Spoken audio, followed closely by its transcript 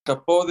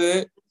escapó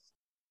de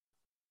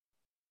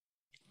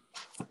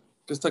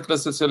esta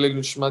clase es el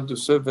Nishmat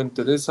Yosef Ben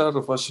Teresa,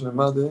 Rafa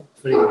Shlema de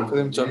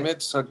Frem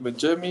Chamet, Isaac Ben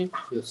Jemi,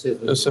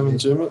 Yosef Ben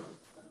Jemi,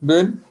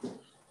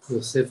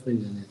 Yosef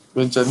Ben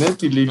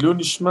Janet y Lilu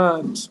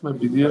Nishmat. Me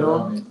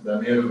pidieron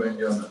Daniel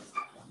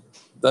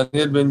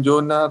Ben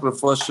Yona,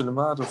 Rafa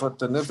Shlema, Rafa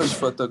Tanefesh,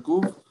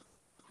 Fatakub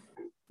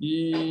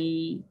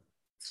y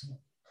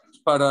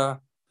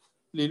para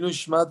Lilu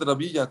Nishmat,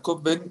 Rabbi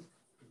Jacob Ben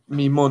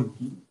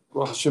Mimon.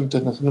 Hashem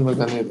Tenachnu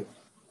Meganere.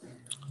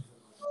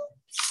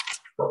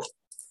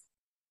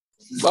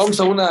 Vamos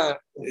a una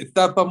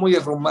etapa muy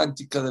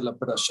romántica de la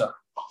Perashá.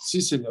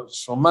 Sí, señor,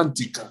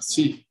 romántica,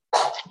 sí.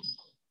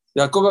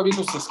 Jacob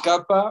vino, se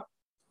escapa.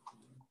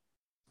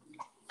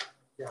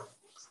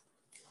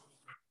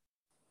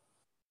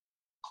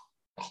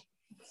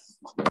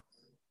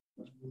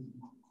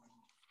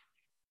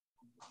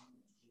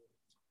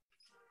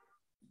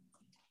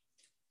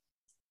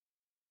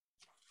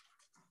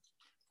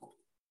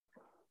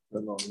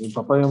 Perdón, mi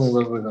papá ya me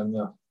va a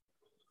regañar.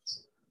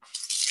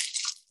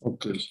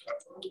 Ok,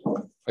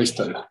 ahí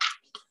está ya.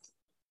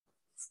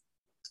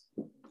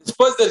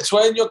 Después del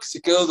sueño, que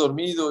se quedó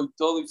dormido y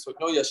todo, y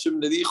soñó, y Hashem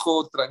le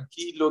dijo,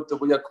 tranquilo, te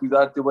voy a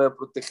cuidar, te voy a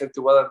proteger, te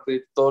voy a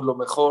darte todo lo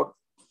mejor.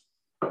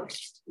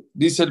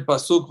 Dice el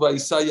Pasuk,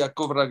 Vaisá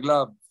Jacob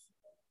Raglab,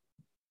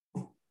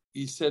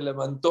 y se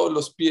levantó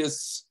los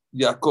pies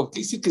Jacob. ¿Qué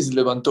dice que se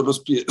levantó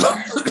los pies?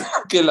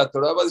 Que la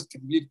Torah va a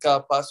describir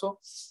cada paso.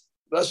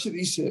 Rashi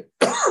dice,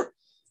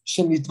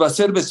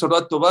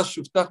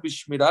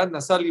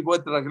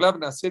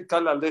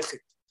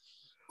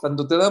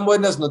 cuando te dan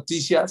buenas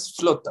noticias,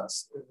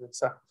 flotas. O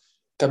sea,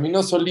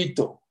 caminó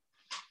solito,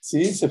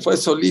 ¿sí? Se fue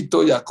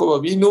solito,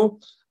 Jacob vino,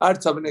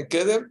 Arza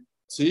Benekedem,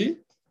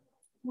 ¿sí?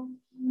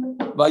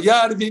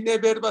 Vayar vine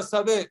verba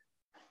saber,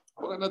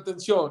 pongan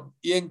atención,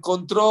 y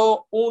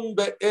encontró un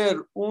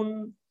be'er,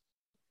 un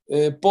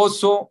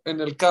pozo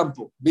en el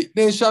campo.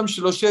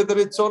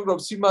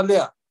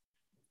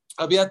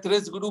 Había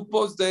 3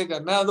 grupos de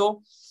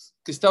ganado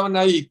que estaban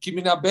ahí.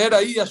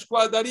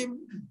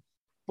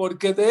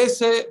 Porque de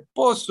ese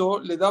pozo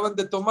le daban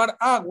de tomar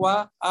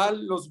agua a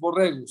los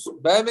borregos.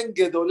 Había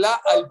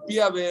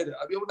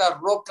una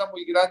roca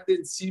muy grande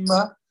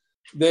encima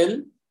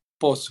del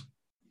pozo.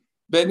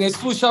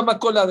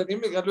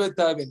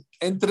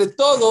 Entre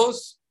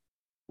todos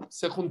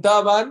se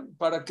juntaban,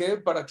 ¿para qué?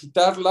 Para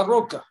quitar la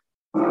roca.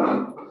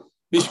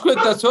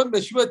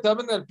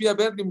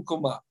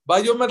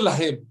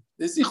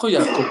 Les dijo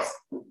Jacob,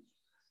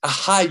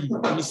 ajay,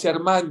 mis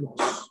hermanos,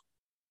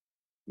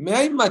 me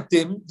hay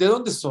matem, ¿de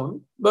dónde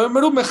son?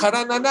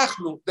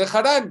 De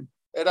Harán.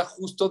 Era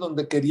justo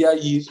donde quería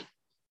ir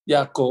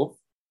Jacob.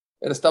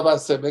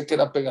 Se ve que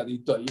era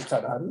pegadito ahí,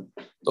 Harán,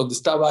 donde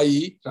estaba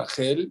ahí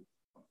Rachel,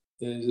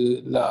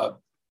 la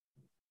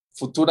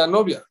futura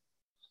novia.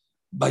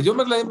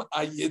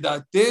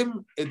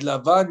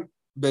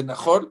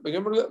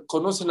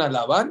 ¿Conocen a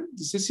Labán?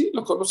 Dice, sí,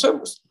 lo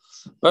conocemos.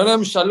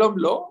 Shalom,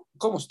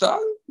 ¿cómo está?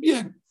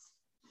 Bien.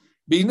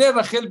 Vine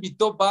Rachel,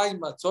 Vito, Bay,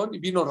 Matzón, y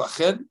vino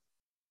Rachel,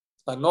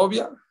 la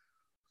novia.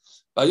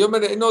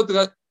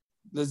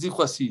 Les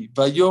dijo así,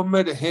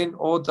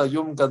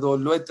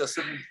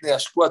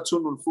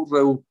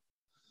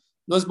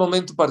 no es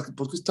momento para que,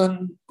 ¿por qué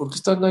están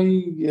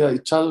ahí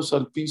echados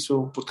al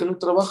piso? ¿Por qué no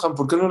trabajan?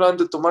 ¿Por qué no le dan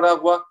de tomar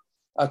agua?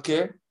 ¿A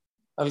qué?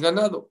 Al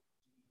ganado.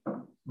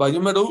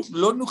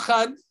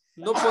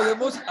 No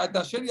podemos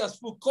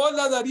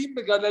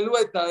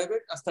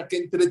hasta que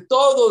entre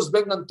todos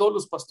vengan todos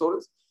los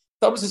pastores.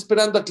 Estamos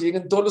esperando a que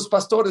lleguen todos los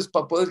pastores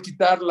para poder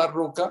quitar la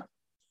roca.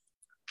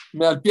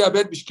 Me alpía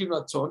ver Bishkino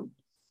Atzón.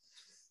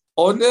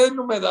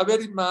 Onenu Medaber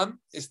Imam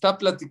está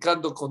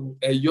platicando con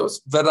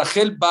ellos.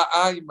 Verachel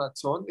Ba'a y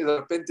Matzón. Y de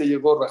repente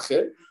llegó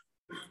Rachel.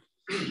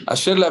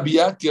 Asher la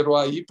vía, quiero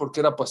ahí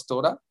porque era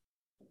pastora.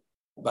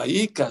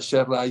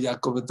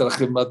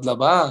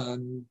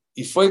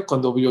 Y fue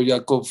cuando vio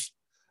Jacob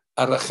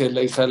a Rachel,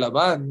 la hija de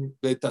Labán,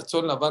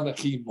 Betatzón Labán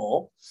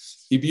Ajimo,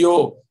 y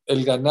vio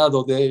el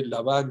ganado de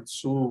Labán,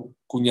 su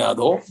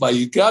cuñado.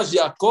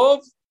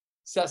 Jacob,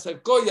 se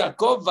acercó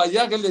Jacob,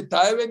 vaya que le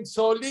traen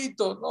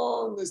solito,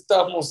 no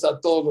necesitamos a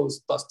todos los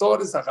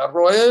pastores,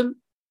 agarró él,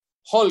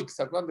 Hulk,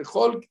 ¿se acuerdan de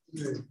Hulk?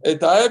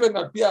 Etaeben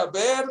al pie a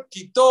ver,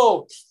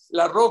 quitó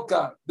la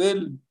roca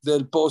del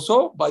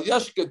pozo,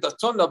 vayash que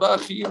tachón la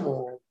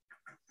bajimo,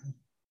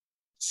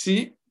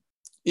 sí,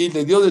 y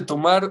le dio de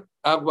tomar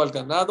agua al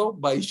ganado,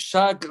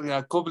 vaishak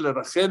Jacob le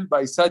Rachel,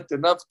 vaisat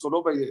tenaf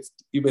kolob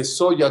y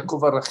besó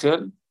Jacob a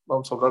Rachel,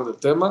 vamos a hablar del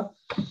tema,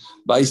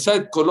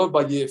 vaisat kolob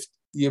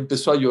y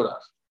empezó a llorar.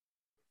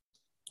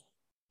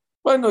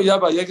 Bueno, ya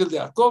vaya el de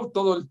Jacob,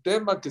 todo el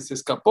tema que se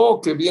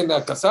escapó, que viene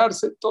a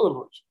casarse, todo el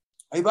rollo.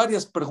 Hay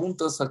varias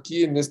preguntas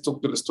aquí en esto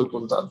que le estoy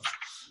contando.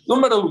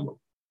 Número 1.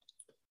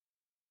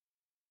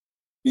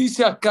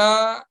 Dice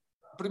acá,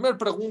 primera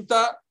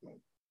pregunta,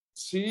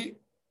 ¿sí?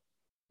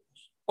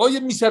 Oye,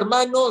 mis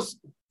hermanos,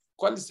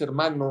 ¿cuáles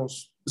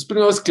hermanos? Es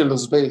primera vez que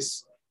los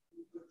ves.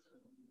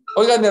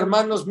 Oigan,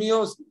 hermanos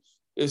míos,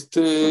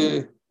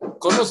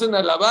 ¿Conocen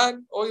a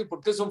Labán? Oye,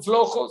 ¿por qué son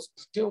flojos?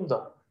 ¿Qué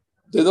onda?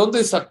 ¿De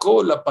dónde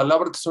sacó la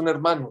palabra que son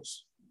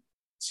hermanos?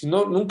 Si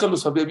no, nunca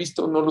los había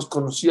visto, no los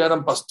conocía,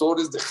 eran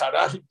pastores de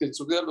Harán, que en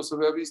su vida los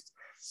había visto.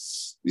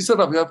 Dice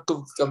Rabbi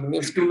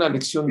Kamenevsky una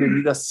lección de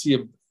vida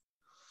siempre.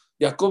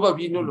 Jacob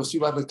vino y los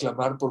iba a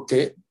reclamar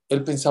porque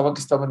él pensaba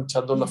que estaban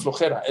echando la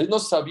flojera. Él no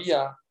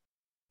sabía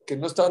que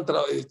no estaban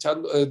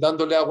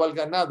dándole agua al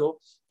ganado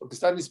porque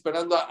estaban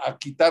esperando a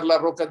quitar la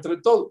roca entre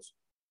todos.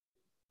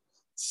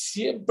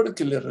 Siempre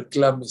que le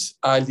reclames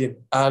a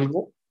alguien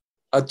algo,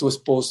 a tu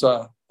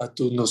esposa, a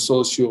tu no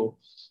socio,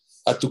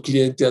 a tu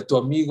cliente, a tu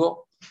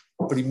amigo,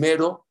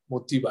 primero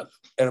motívalo.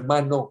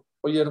 Hermano,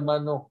 oye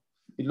hermano,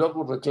 y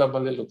luego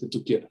reclámale lo que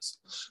tú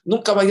quieras.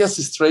 Nunca vayas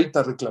straight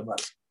a reclamar.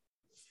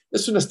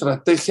 Es una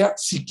estrategia.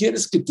 Si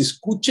quieres que te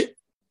escuche,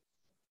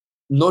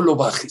 no lo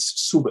bajes,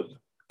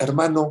 súbelo.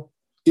 Hermano,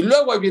 y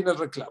luego ahí viene el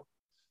reclamo.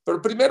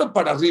 Pero primero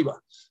para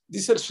arriba.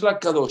 Dice el Shlach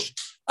Kadosh,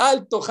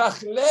 Al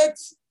tochach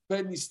letz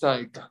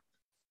penistaika,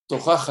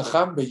 tochach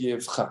hacham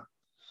beyevcha.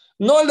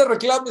 No le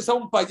reclames a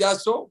un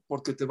payaso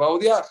porque te va a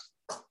odiar.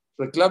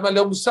 Reclámale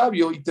a un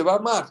sabio y te va a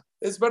amar.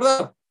 Es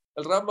verdad.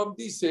 El Rambam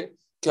dice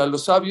que a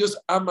los sabios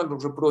aman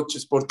los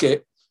reproches. ¿Por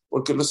qué?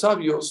 Porque los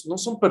sabios no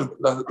son,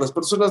 las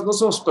personas no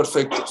somos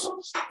perfectos.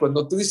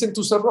 Cuando te dicen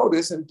tus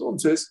errores,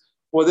 entonces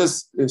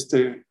puedes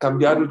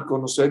cambiar y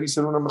conocer y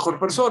ser una mejor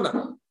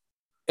persona.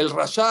 El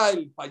rasha,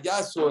 el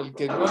payaso, el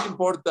que no le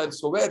importa, el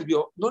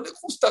soberbio, no le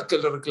gusta que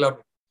le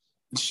reclame.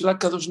 El Shlach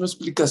Kadosh no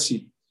explica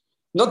así.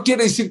 No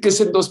quiere decir que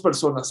sean dos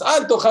personas.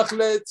 Alto,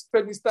 Jajlet,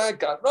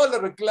 Penistaka. No le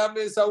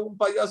reclames a un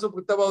payaso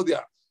que te va a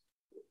odiar.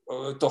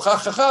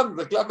 Tojajajam,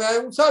 reclame a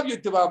un sabio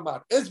y te va a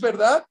amar. Es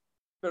verdad,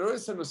 pero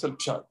ese no es el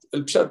pshat.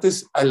 El pshat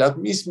es a la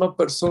misma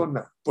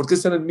persona, porque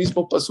es en el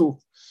mismo pasú.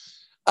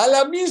 A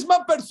la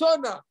misma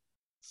persona.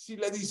 Si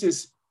le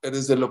dices,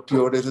 eres de lo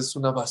peor, eres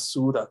una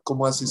basura,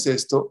 ¿cómo haces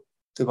esto?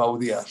 Te va a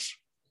odiar.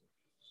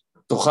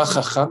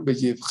 Tojajajam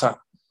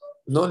beyevja.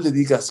 No le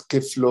digas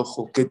qué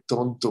flojo, qué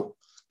tonto,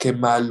 qué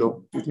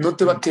malo. No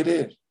te va a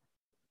querer.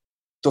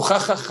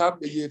 Tojajajam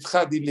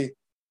beyevja, dile,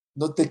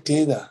 no te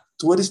queda.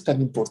 Tú eres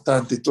tan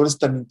importante, tú eres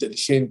tan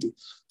inteligente,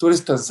 tú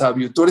eres tan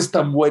sabio, tú eres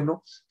tan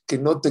bueno que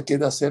no te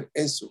queda hacer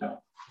eso.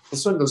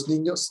 Eso en los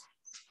niños,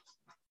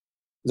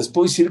 les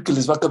puedo decir que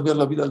les va a cambiar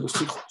la vida a los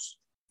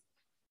hijos.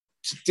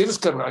 Si tienes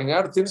que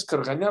regañar, tienes que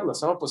regañar. La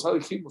semana pasada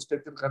dijimos que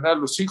hay que regañar a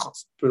los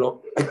hijos,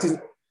 pero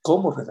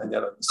 ¿cómo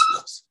regañar a los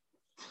hijos?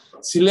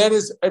 Si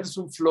eres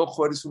un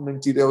flojo, eres un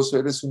mentiroso,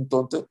 eres un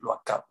tonto, lo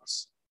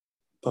acabas.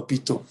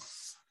 Papito,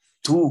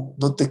 tú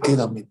no te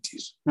queda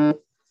mentir.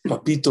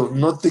 Papito,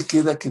 no te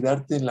queda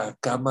quedarte en la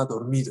cama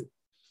dormido,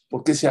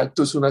 porque ese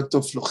acto es un acto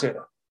de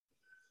flojera.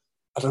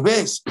 Al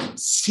revés,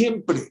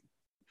 siempre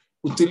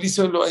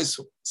utilízalo a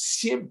eso.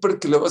 Siempre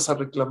que le vas a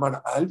reclamar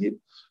a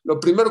alguien, lo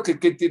primero que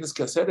tienes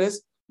que hacer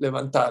es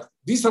levantar.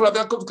 Dice Rabbi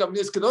Jacob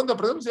Kamenevsky, ¿dónde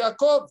aprendemos de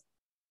Jacob?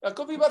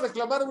 Jacob iba a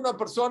reclamar a una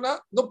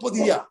persona, no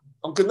podía,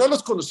 aunque no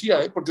los conocía,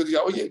 porque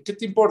decía, oye, ¿qué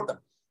te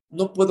importa?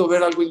 No puedo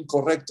ver algo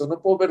incorrecto,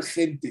 no puedo ver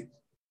gente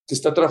que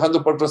está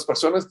trabajando por otras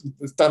personas que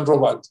te están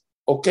robando.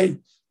 Ok,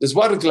 les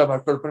voy a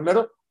reclamar, pero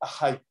primero,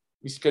 ajá,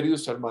 mis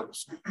queridos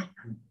hermanos.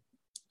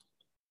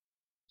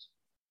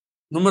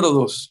 Número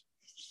 2.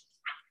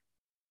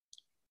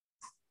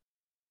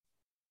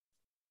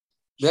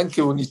 Vean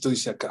qué bonito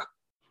dice acá.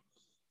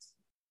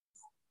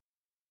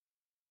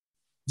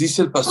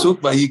 Dice el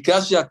pasuk,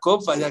 Vayikash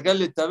Jacob, Vayagal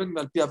letaben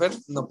malpi. A ver,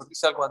 no, pero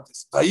dice algo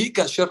antes.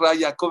 Vayikash ra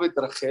Jacob et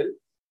Rachel.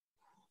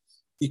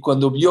 Y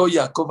cuando vio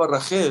Jacob a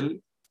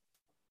Rachel,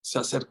 se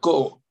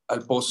acercó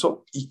al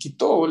pozo y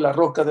quitó la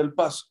roca del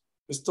paso.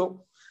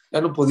 Esto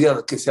ya no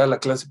podía que sea la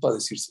clase para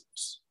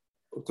decírselos,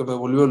 porque me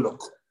volvió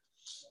loco.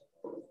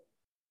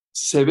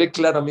 Se ve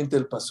claramente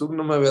el pasuk,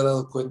 no me había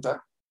dado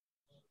cuenta.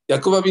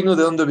 Jacob vino,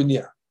 ¿de dónde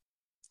venía?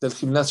 ¿Del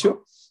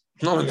gimnasio?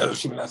 No venía del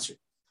gimnasio.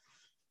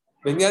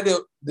 Venía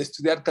de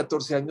estudiar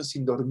 14 años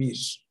sin dormir.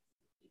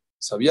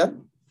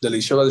 ¿Sabían? De la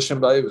Yeshiva de Shem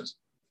Baeber.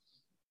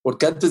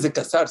 Porque antes de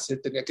casarse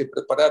tenía que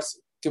prepararse.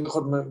 ¿Qué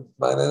mejor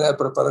manera de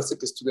prepararse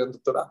que estudiando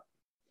Torah?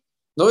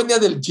 No venía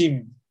del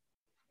gym.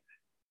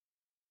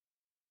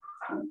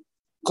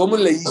 ¿Cómo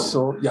le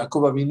hizo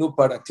Jacob vino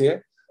para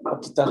qué? Para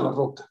quitar la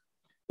roca.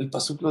 El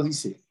pasuk lo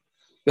dice.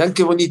 Vean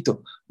qué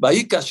bonito.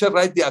 Vaí kasher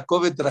rait de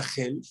Jacob et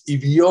Rachel, y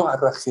vio a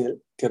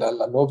Rachel, que era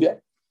la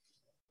novia,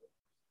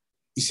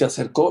 y se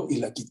acercó y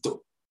la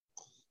quitó.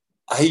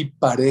 Hay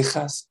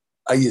parejas,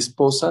 hay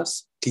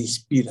esposas que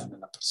inspiran a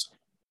la persona.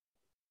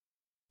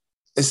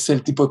 Ese es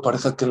el tipo de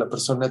pareja que la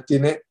persona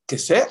tiene que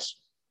ser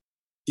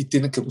y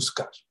tiene que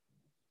buscar.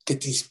 Que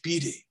te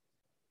inspire,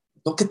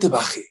 no que te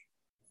baje,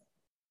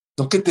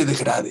 no que te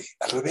degrade,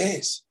 al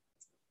revés.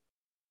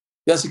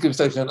 Ya sé que me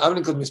está diciendo,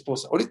 hablen con mi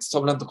esposa. Ahorita estoy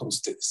hablando con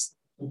ustedes.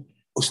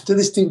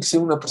 Ustedes tienen que ser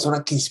una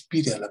persona que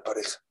inspire a la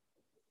pareja,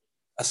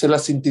 hacerla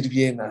sentir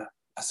bien,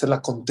 hacerla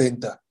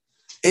contenta.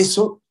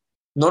 Eso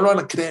no lo van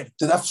a creer,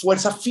 te da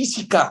fuerza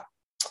física.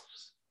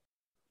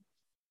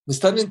 ¿Me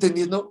están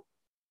entendiendo?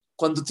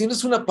 Cuando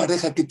tienes una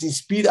pareja que te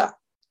inspira,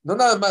 no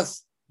nada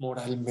más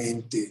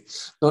moralmente,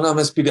 no nada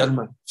más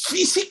espiritualmente,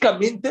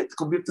 físicamente te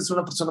conviertes en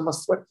una persona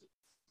más fuerte.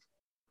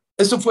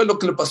 Eso fue lo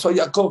que le pasó a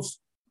Jacob.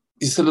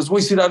 Y se los voy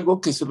a decir algo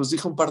que se los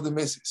dije un par de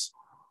meses.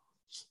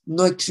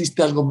 No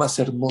existe algo más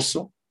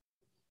hermoso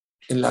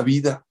en la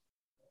vida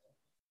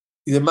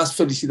y de más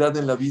felicidad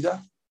en la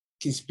vida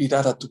que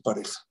inspirar a tu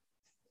pareja,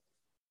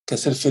 que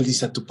hacer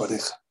feliz a tu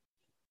pareja,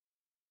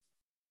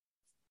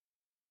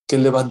 que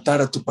levantar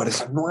a tu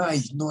pareja. No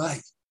hay.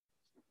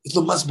 Es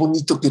lo más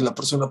bonito que la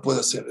persona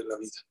puede hacer en la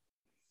vida.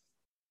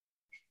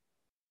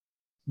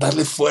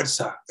 Darle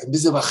fuerza, en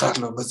vez de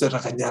bajarlo, en vez de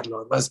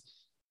regañarlo, además,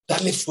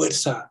 darle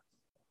fuerza.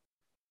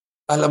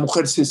 A la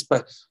mujer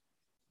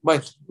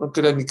bueno, no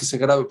quería ni que se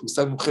grabe porque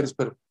están mujeres,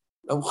 pero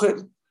la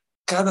mujer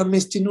cada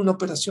mes tiene una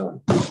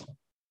operación.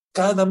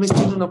 Cada mes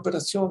tiene una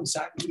operación,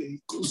 sangre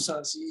y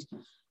cosas, y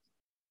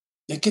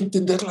hay que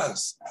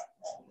entenderlas.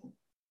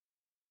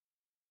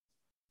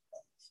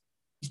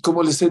 Y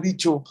como les he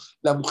dicho,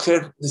 la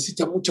mujer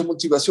necesita mucha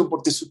motivación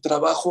porque su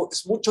trabajo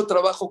es mucho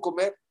trabajo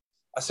comer.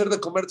 Hacer de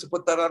comer se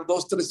puede tardar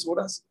 2, 3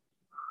 horas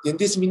y en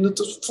 10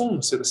 minutos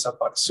 ¡fum!, se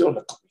desapareció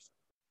la comida.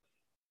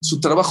 Su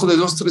trabajo de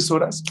 2, 3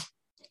 horas,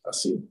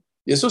 así.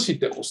 Y eso sí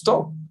te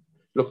gustó.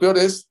 Lo peor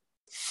es,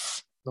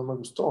 no me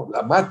gustó,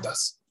 la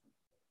matas.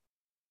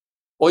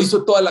 O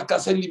hizo toda la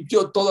casa y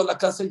limpió toda la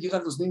casa y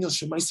llegan los niños,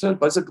 Shema Israel,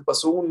 parece que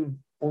pasó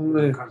un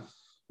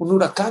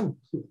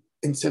huracán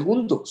en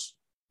segundos,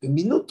 en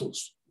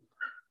minutos.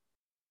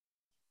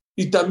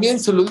 Y también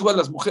se lo digo a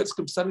las mujeres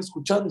que me están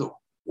escuchando,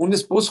 un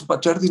esposo para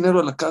echar dinero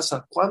a la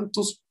casa,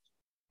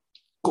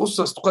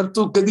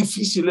 qué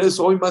difícil es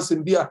hoy más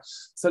en día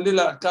salir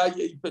a la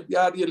calle y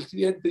pelear y el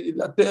cliente y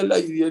la tela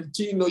y el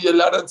chino y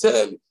el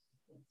arancel.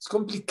 Es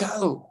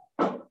complicado.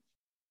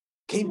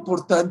 Qué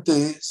importante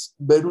es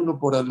ver uno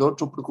por el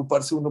otro,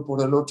 preocuparse uno por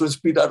el otro,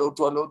 inspirar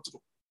otro al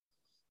otro.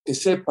 Que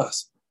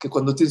sepas que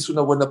cuando tienes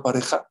una buena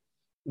pareja,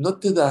 no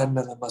te da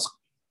nada más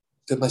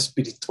tema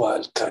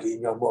espiritual,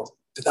 cariño, amor,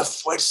 te da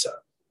fuerza,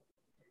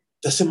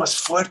 te hace más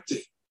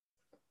fuerte.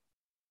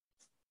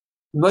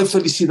 No hay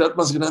felicidad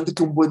más grande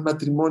que un buen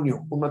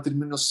matrimonio, un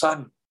matrimonio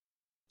sano.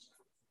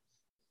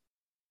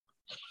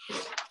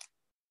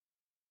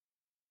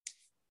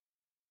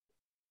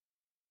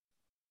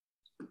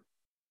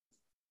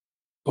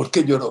 ¿Por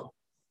qué lloró?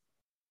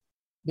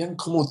 Vean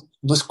cómo,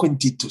 no es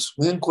cuentitos,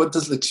 vean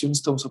cuántas lecciones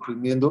estamos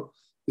aprendiendo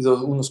y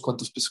unos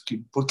cuantos pesos.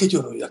 ¿Por qué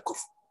lloró Jacob?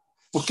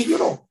 ¿Por qué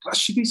lloró?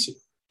 Rashi dice,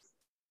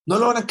 no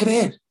lo van a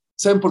creer.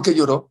 ¿Saben por qué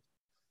lloró?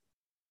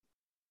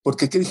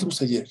 Porque, ¿qué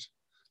dijimos ayer?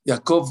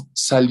 Jacob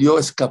salió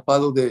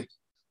escapado de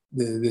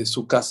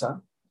su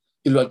casa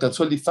y lo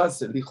alcanzó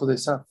Elifaz, el hijo de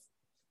Esaf,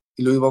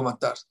 y lo iba a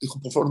matar. Dijo,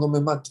 por favor, no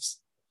me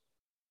mates.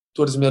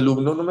 Tú eres mi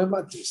alumno, no me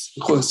mates.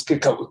 Dijo, es que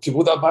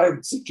Kibud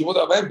Abaim, sí, Kibud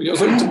Abaim, yo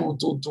soy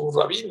tu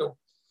rabino.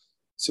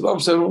 Si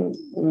vamos a hacer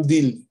un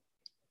deal,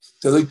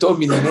 te doy todo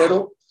mi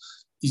dinero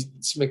y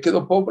si me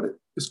quedo pobre,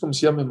 es como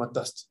si ya me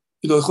mataste.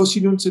 Y lo dejó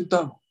sin un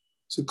centavo.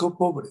 Se quedó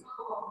pobre.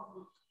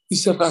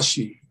 Dice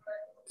Rashi,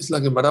 es la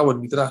Gemara o el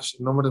Midrash,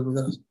 el nombre del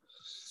Midrash.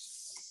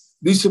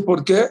 Dice,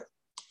 ¿por qué?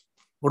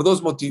 Por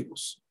 2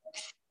 motivos.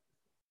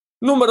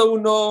 Número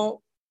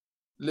 1,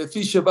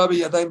 Lefi Shebabi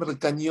Yadaim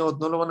Rekaniot,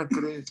 no lo van a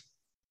creer.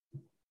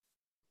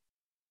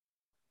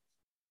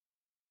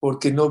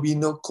 Porque no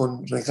vino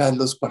con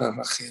regalos para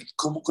Rachel,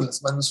 como con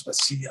las manos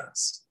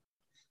vacías.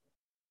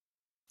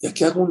 Y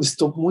aquí hago un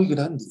stop muy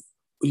grande.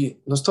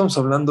 Oye, no estamos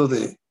hablando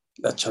de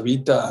la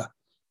chavita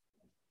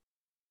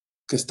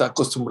que está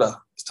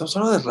acostumbrada. Estamos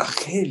hablando de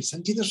Rachel.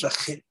 ¿Saben quién es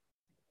Rachel?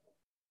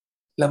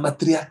 La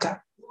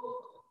matriarca,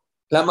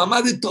 la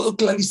mamá de todo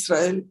clan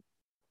Israel,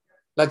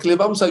 la que le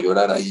vamos a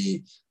llorar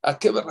ahí a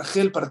Keba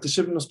Rachel para que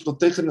Shem nos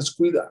protege, nos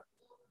cuida.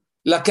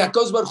 La que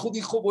Akadosh Baruj Hu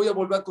dijo, voy a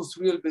volver a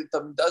construir el Beit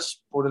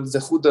HaMikdash por el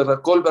Zehut de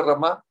Rakol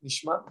Berramá,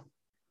 Nishma.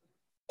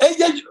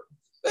 Ella,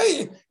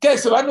 ¿qué?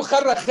 ¿Se va a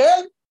enojar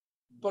Rachel?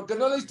 ¿Porque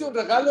no le diste un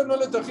regalo? ¿No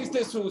le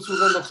trajiste su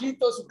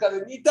relojito, su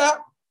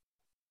cadenita?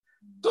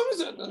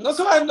 No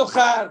se va a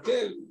enojar.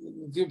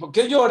 ¿Por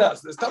qué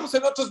lloras? Estamos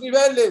en otros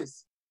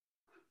niveles.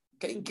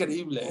 Qué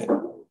increíble, ¿eh?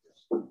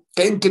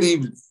 Qué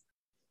increíble.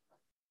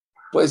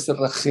 Puede ser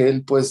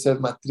Rachel, puede ser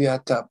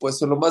matriarca, puede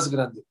ser lo más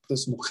grande, pero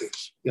es mujer.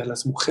 Y a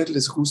las mujeres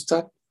les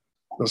gustan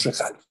los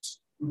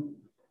regalos.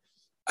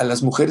 A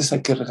las mujeres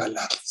hay que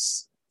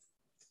regalarles.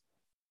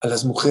 A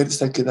las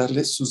mujeres hay que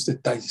darles sus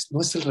detalles.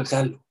 No es el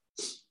regalo,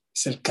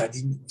 es el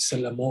cariño, es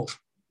el amor.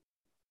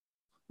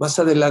 Más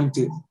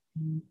adelante,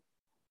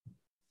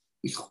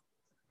 hijo,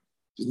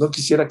 pues no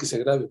quisiera que se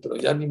grabe, pero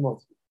ya ni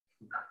modo.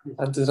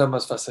 Antes era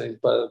más fácil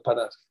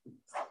parar.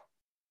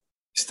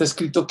 Está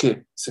escrito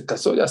que se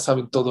casó, ya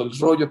saben todo el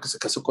rollo, que se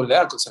casó con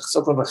Lea, que se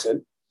casó con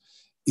Rachel.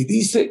 Y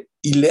dice,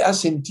 y Lea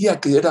sentía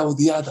que era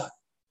odiada.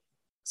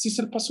 Así es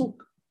el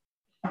pasuk.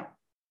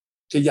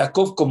 Que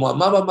Jacob, como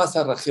amaba más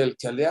a Rachel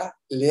que a Lea,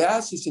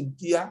 Lea se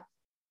sentía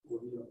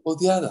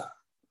odiada.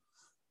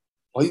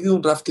 Hoy de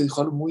un Raf que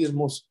dijo algo muy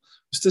hermoso.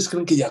 ¿Ustedes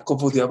creen que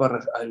Jacob odiaba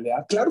a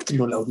Lea? Claro que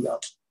no la odiaba.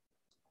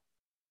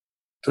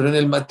 Pero en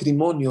el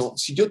matrimonio,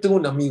 si yo tengo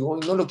un amigo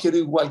y no lo quiero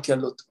igual que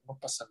al otro, no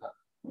pasa nada.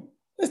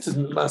 Este es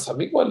más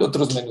amigo, el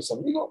otro es menos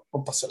amigo,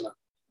 no pasa nada.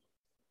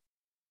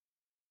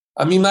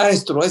 A mi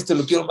maestro, a este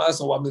lo quiero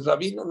más, o a mi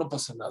rabino, no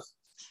pasa nada.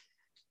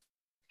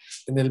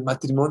 En el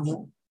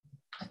matrimonio,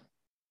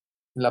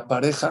 en la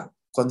pareja,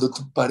 cuando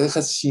tu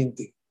pareja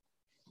siente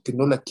que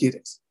no la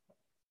quieres,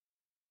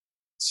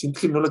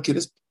 siente que no la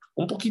quieres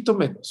un poquito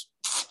menos,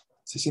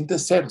 se siente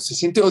cero, se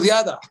siente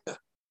odiada.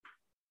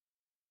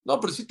 No,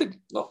 pero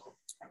siente, no,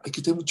 hay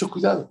que tener mucho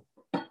cuidado.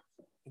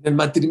 En el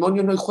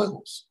matrimonio no hay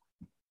juegos.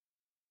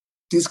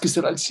 Tienes que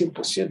ser al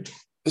 100%.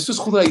 Eso es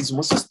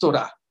judaísmo, eso es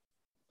Torah.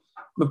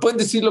 Me pueden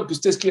decir lo que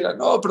ustedes quieran.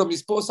 No, pero mi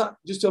esposa,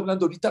 yo estoy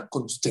hablando ahorita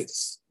con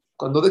ustedes.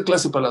 Cuando dé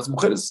clase para las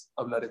mujeres,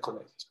 hablaré con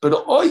ellas.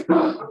 Pero hoy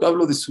yo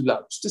hablo de su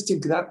lado. Ustedes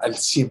tienen que dar al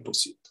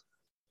 100%.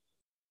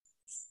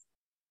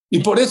 Y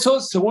por eso,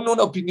 según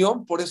una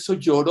opinión, por eso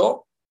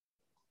lloró,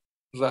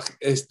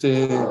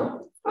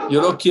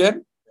 ¿lloró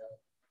quién?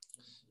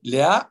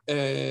 Lea,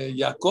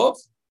 Jacob,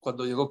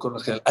 cuando llegó con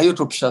Rachel. Hay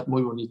otro pshat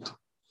muy bonito.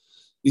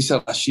 Dice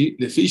Rashi,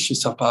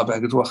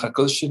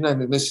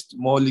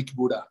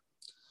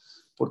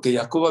 porque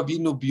Jacob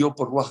vio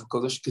por Ruach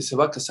HaKodesh que se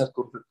va a casar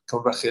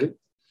con Rachel,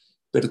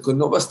 pero que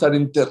no va a estar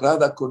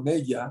enterrada con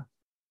ella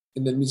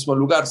en el mismo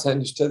lugar. Saben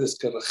ustedes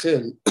que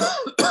Rachel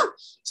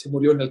se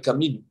murió en el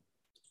camino,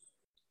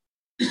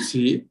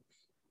 ¿sí?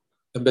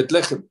 En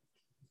Betlehem.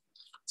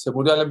 Se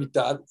murió a la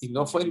mitad y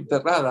no fue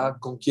enterrada.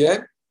 ¿Con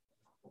quién?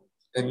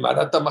 En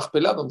Marat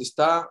Machpelah, donde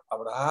está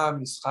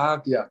Abraham,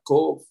 Isaac,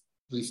 Jacob,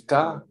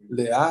 Rivka,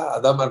 Lea,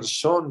 Adam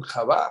Arishon,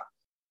 Javá.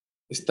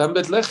 Está en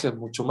Betlehem,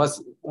 mucho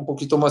más, un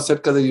poquito más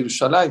cerca de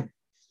Jerusalén.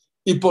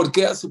 ¿Y por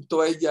qué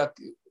aceptó ella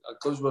que a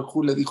Kosh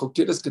Barjú le dijo,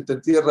 ¿quieres que te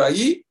entierre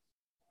ahí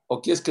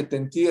o quieres que te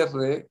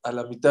entierre a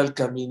la mitad del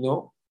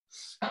camino?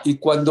 Y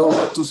cuando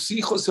tus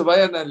hijos se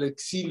vayan al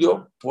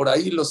exilio, por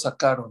ahí lo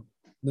sacaron.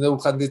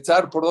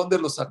 Nebuchadnezzar, ¿por dónde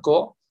lo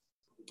sacó?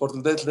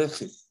 Por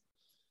Betlehem.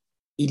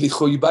 Y le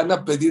dijo, y van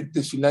a pedir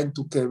tefilá en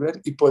tu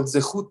kever, y por el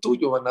zehut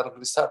tuyo van a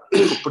regresar.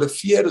 Dijo,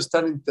 prefiero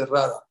estar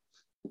enterrada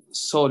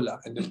sola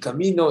en el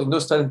camino y no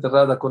estar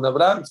enterrada con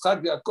Abraham,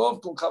 Isaac,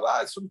 Jacob, con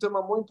Javá. Es un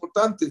tema muy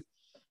importante.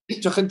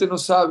 Mucha gente no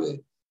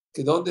sabe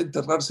que dónde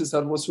enterrarse es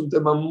algo, es un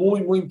tema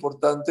muy, muy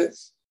importante.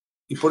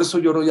 Y por eso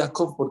lloró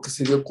Jacob, porque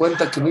se dio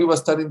cuenta que no iba a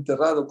estar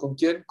enterrado. ¿Con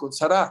quién? Con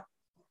Sará.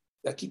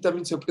 Y aquí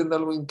también se aprende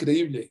algo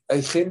increíble.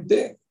 Hay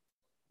gente,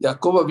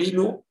 Jacob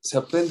vino, se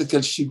aprende que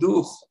el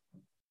shidduch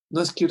no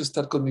es quiero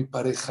estar con mi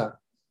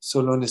pareja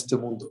solo en este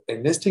mundo,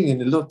 en este y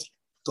en el otro,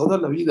 toda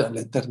la vida,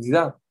 la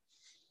eternidad.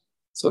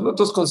 Son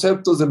otros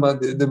conceptos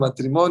de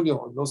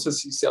matrimonio, no sé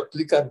si se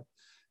aplican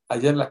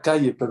allá en la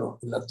calle, pero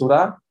en la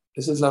Torah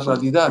esa es la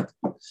realidad.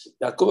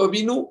 Jacob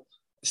vino,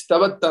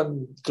 estaba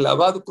tan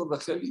clavado con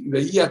Rachel y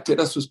veía que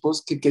era su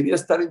esposa, que quería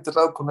estar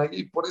enterrado con ella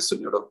y por eso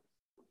lloró.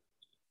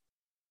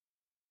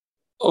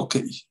 Ok,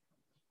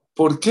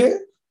 ¿por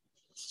qué?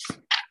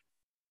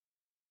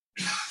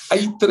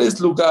 Hay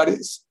 3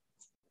 lugares.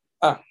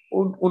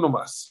 Uno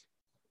más.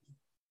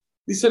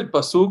 Dice el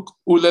pasuk,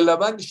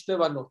 Ulelaban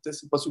Ishtebanot,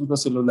 ese pasuk no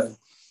se lo leen.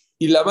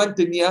 Y Labán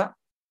tenía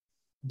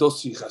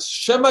 2 hijas.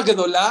 Shema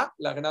Gedolá,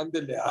 la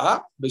grande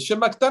Lea,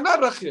 Beshema Ktana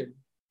Rachel.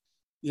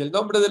 Y el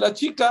nombre de la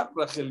chica,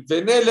 Rachel.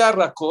 Vené Lea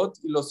Rakot,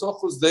 y los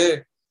ojos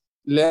de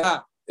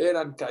Lea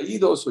eran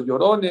caídos o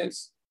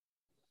llorones.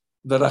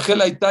 De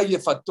Rachel Aitá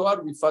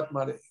Yefatuar Bifat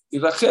Mare. Y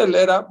Rachel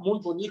era muy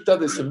bonita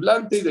de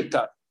semblante y de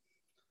cara.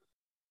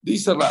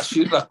 Dice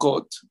Rashi,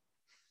 Rakot,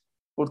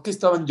 ¿por qué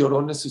estaban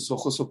llorones sus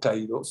ojos o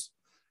caídos?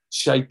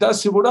 Shaita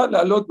Sibura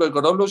Lalot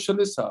Begorolo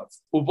Shelesav,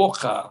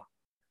 Uboja.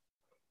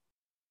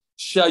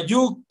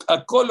 שהיו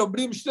הכל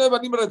אומרים שני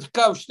בנים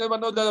רבקה ושני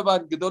בנות ללבן,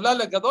 גדולה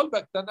לגדול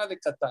והקטנה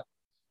לקטן.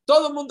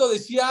 Todo el mundo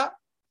decía,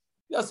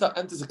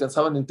 antes se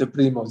casaban entre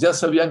primos, ya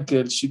sabían que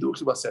el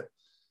shidduch iba a ser.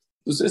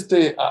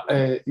 Entonces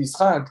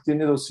Isaac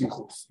tiene 2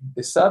 hijos,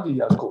 Esav y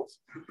Jacob.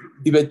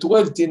 Y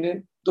Betuel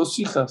tiene 2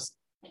 hijas,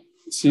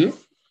 ¿sí?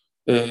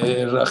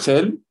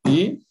 Rachel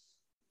y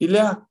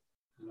Lea.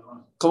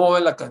 ¿Cómo va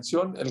la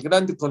canción? El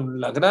grande con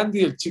la grande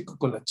y el chico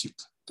con la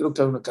chica. Creo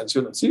que hay una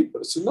canción así,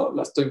 pero si no,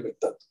 la estoy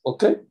inventando,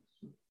 ¿ok?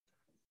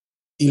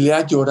 Y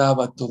Lea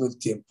lloraba todo el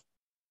tiempo.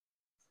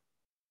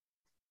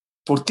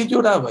 ¿Por qué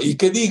lloraba? Y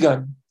que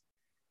digan,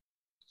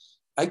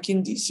 hay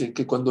quien dice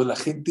que cuando la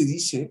gente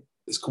dice,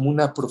 es como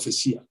una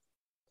profecía.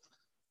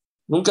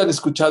 Nunca han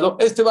escuchado,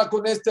 este va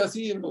con este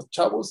así en los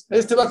chavos,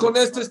 este va con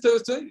este,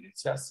 y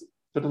se hace.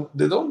 Pero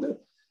 ¿de dónde?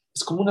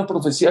 Es como una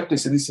profecía que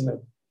se dice.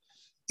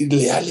 Y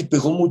Lea le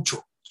pegó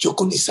mucho. Yo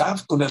con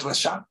Isaac, con el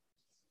Rasha.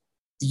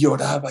 Y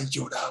lloraba, y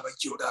lloraba, y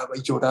lloraba,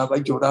 y lloraba,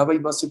 y lloraba, y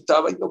no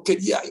aceptaba, y no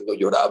quería, y no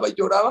lloraba, y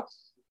lloraba.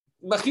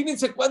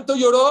 Imagínense cuánto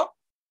lloró.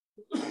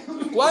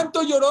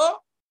 ¿Cuánto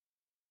lloró?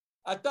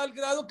 A tal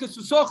grado que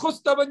sus ojos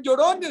estaban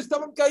llorones,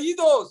 estaban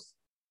caídos.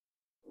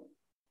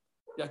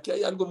 Y aquí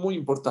hay algo muy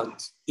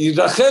importante. ¿Y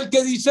Rachel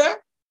qué dice?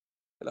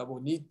 Era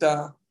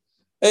bonita.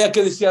 ¿Ella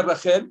qué decía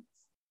Rachel?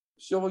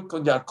 Yo voy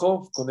con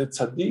Jacob, con el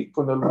tzadí,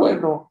 con el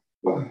bueno.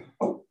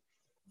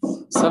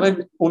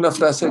 ¿Saben una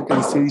frase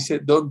que se dice,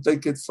 don't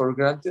take it for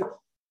granted?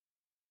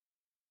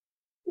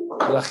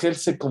 Rachel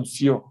se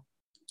confió.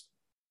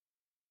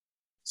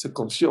 se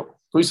confió,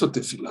 no hizo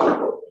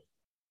tefilá.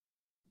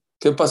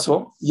 ¿Qué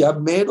pasó? Ya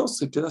mero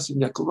se queda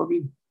sin Jacob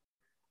Avinu.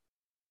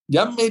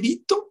 Ya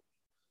merito,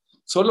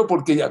 solo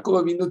porque Jacob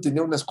Avinu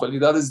tenía unas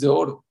cualidades de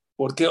oro.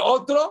 Porque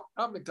otro,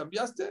 me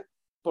cambiaste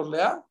por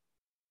Lea.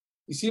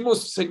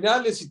 Hicimos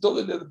señales y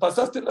todo, le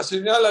pasaste la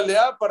señal a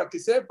Lea para que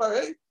sepa,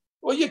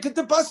 oye, ¿qué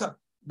te pasa?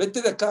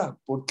 Vete de acá,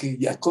 porque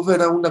Jacob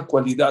era una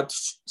cualidad,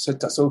 se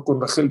casó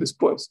con Rachel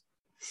después.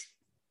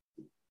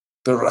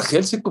 Pero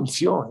Rachel se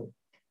confió,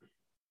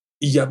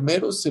 y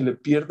Yamero se le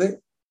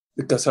pierde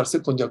de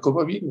casarse con Jacob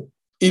Avinu.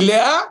 Y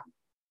Lea,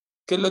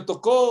 que le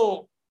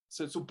tocó,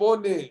 se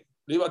supone,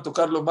 le iba a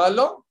tocar lo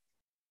malo,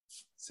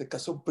 se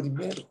casó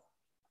primero.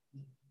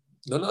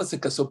 No, se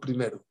casó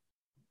primero.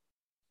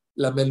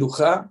 La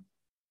Melujá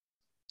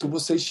tuvo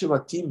 6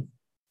 Shevatim.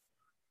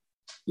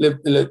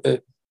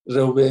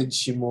 Reuben,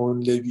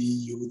 Shimón,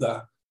 Leví,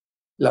 Judá.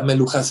 La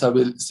Melujá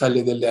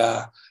sale de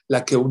Lea,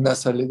 la Keuna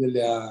sale de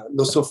Lea,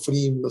 los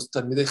Ofrim, los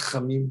Talmidei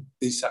Jamim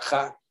de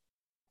Isahar,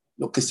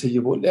 lo que se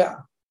llevó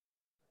Lea.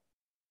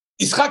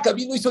 ¿Isaac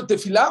vino hizo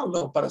tefilá o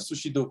no para su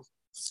shidduch?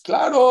 Pues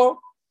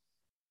claro.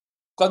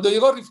 Cuando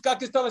llegó Rivka,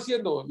 ¿qué estaba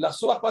haciendo? La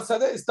Zohar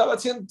Pasadeh estaba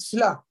haciendo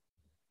tefilá.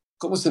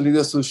 ¿Cómo se le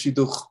dio a su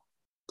shidduch?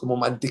 Como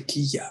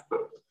mantequilla.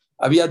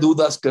 Había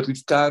dudas que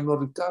Rivka,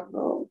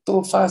 no,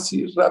 todo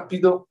fácil,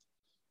 rápido.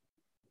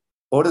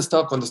 Ahora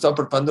cuando estaba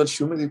preparando el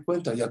Shu, me di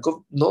cuenta,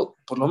 Jacob, no,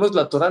 por lo menos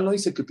la Torah no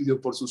dice que pidió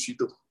por su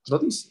shidduch, no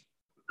dice.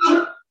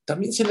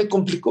 También se le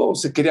complicó,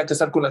 se quería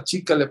casar con la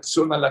chica, le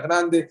pusieron a la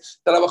grande,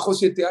 trabajó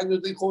 7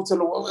 años, dijo, se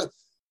lo voy a...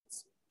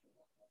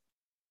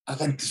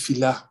 Hagan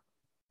tefilá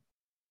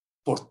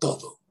por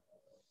todo.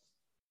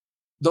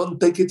 Don't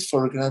take it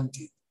for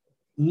granted.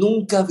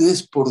 Nunca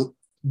des por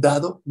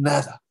dado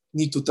nada,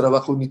 ni tu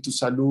trabajo, ni tu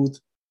salud,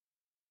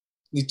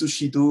 ni tu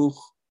shidduch,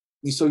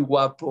 ni soy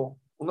guapo.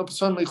 Una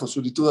persona me dijo,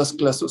 Suri, tú das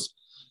clases,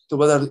 te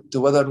voy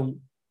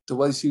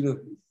a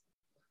decir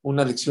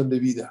una lección de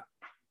vida.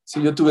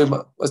 Si yo tuve,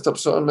 esta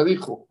persona me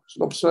dijo, es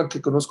una persona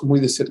que conozco muy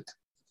de cerca.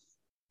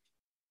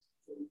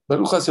 Me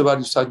dijo hace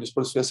varios años,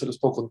 por eso ya se los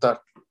puedo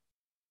contar.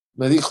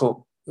 Me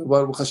dijo,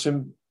 Baruch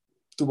Hashem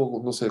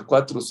tuvo, no sé,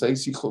 4 o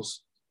 6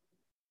 hijos.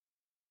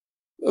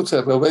 O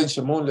sea, Reuben,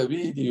 Shimón,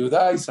 Leví,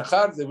 Judá,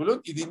 Isahar,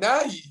 Zebulón, y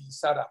Diná y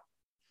Sara.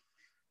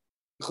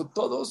 Dijo,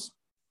 todos,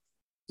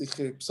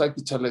 dije, pues hay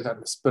que echarle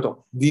ganas.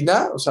 Pero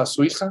Diná, o sea,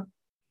 su hija,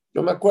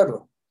 yo me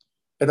acuerdo,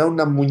 era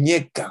una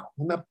muñeca,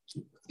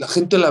 la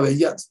gente la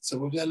veía, se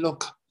volvía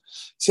loca.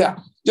 O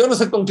sea, yo no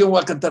sé con quién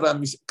voy a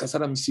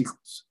casar a mis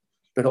hijos,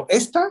 pero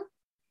esta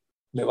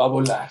me va a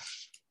volar.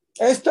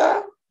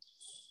 Esta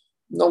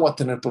no voy a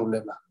tener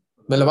problema.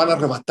 Me la van a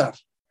arrebatar.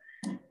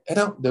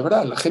 Era, de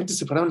verdad, la gente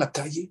se paraba en la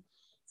calle,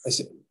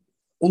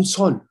 un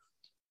sol.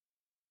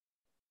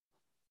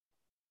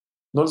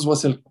 No les voy a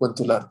hacer el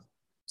cuento largo.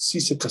 Sí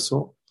se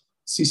casó,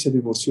 sí se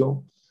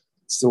divorció,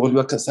 se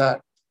volvió a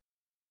casar.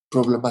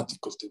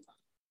 Problemático el tema.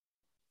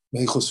 Me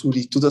dijo,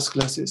 Suri, tú das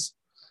clases,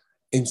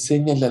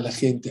 enséñale a la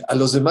gente, a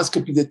los demás que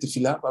pide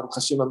tefilá, Baruch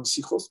Hashem, a mis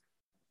hijos,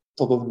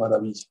 todo de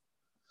maravilla.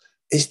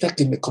 Esta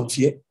que me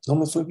confié, no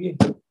me fue bien.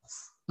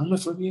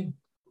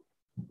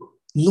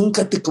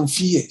 Nunca te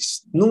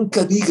confíes,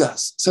 nunca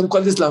digas, ¿saben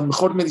cuál es la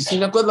mejor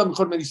medicina? ¿Cuál es la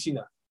mejor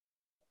medicina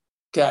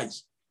que hay?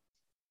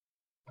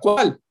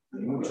 ¿Cuál?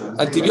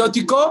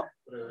 ¿Antibiótico?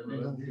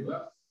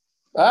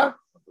 ¿Ah?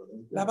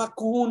 La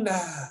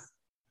vacuna.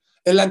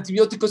 El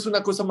antibiótico es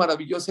una cosa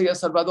maravillosa y ha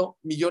salvado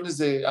millones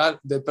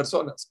de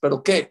personas.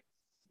 ¿Pero qué?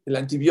 El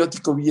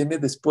antibiótico viene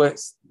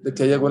después de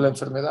que llegó la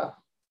enfermedad.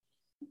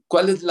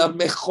 ¿Cuál es la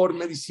mejor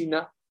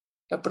medicina?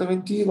 La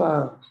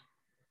preventiva.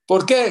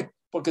 ¿Por qué?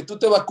 Porque tú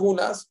te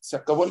vacunas, se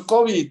acabó el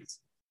COVID.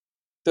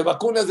 Te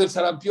vacunas del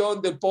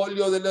sarampión, del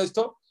polio, de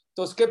esto.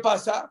 Entonces, ¿qué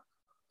pasa?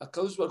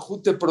 Akadosh Baruj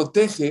Hu te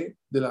protege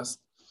de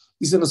las...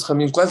 Dícenos,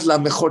 Jamín, ¿cuál es la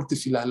mejor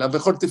tefilá? ¿La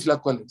mejor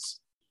tefilá cuál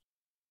es?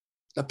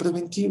 La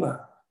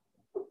preventiva.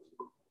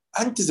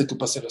 Antes de que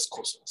pasen las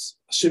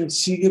cosas. Hashem,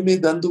 sígueme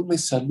dándome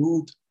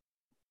salud.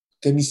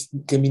 Que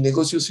mi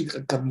negocio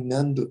siga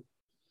caminando.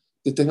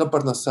 Que tenga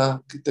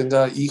parnasá, que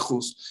tenga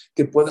hijos,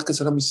 que pueda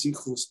casar a mis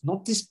hijos.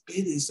 No te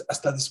esperes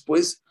hasta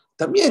después.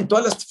 También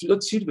todas las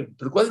tefilot sirven.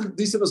 Pero ¿cuál,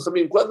 dícenos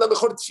también, cuál es la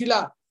mejor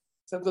tefilá?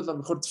 ¿Sabes cuál es la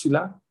mejor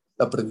tefilá?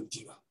 La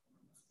preventiva.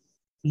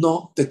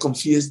 No te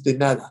confíes de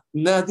nada.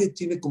 Nadie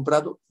tiene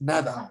comprado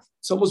nada.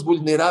 Somos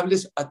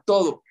vulnerables a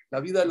todo. La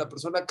vida de la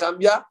persona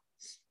cambia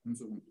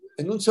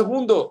en un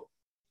segundo.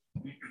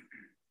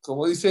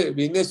 Como dice,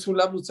 viene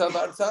Sulam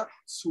Utzabarza,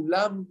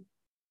 Sulam,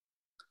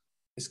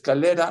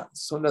 escalera,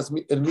 son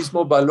el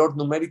mismo valor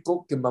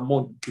numérico que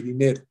mamón, que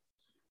dinero.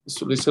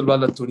 Eso lo dice el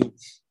Baal HaTurim.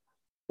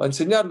 Va a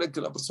enseñarle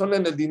que la persona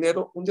en el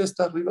dinero, un día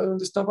está arriba y un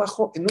día está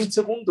abajo, en un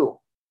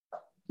segundo.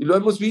 Y lo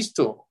hemos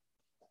visto.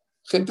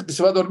 Gente que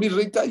se va a dormir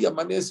rica y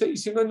amanece, y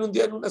si no en un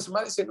día, en una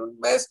semana, si en un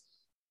mes.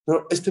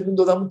 Pero este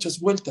mundo da muchas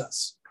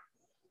vueltas.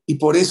 Y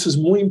por eso es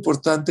muy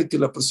importante que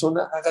la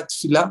persona haga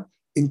tefilá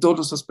en todos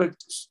los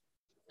aspectos.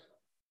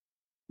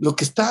 Lo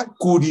que está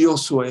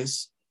curioso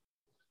es,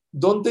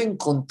 ¿dónde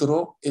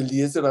encontró el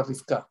 10 de la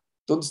Rivka?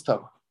 ¿Dónde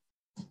estaba?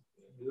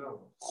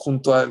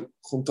 junto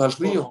al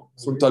río,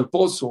 junto al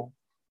pozo,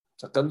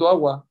 sacando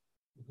agua.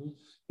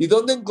 ¿Y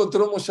dónde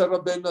encontró Moshe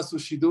Rabbeinu a su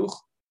shidduch?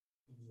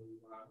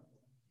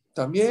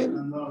 También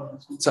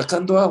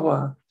sacando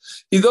agua.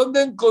 ¿Y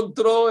dónde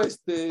encontró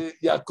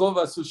Jacob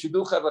a su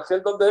shidduch a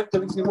Rachel? ¿Dónde es que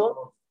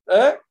dijimos?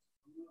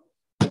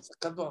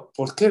 Sacando agua.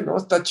 ¿Por qué no?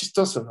 Está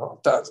chistoso,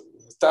 ¿no?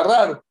 Está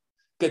raro.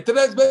 Que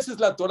 3 veces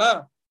la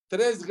Torah,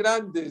 3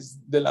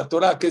 grandes de la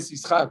Torah, que es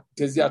Isaac,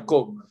 que es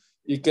Jacob,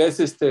 y que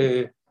es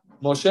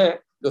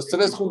Moshe, los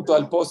 3 junto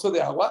al pozo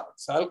de agua, o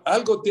sea,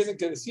 algo tiene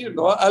que decir,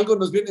 ¿no? Algo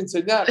nos viene a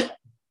enseñar.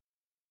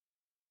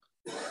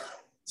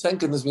 ¿Saben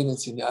qué nos viene a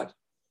enseñar?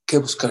 ¿Qué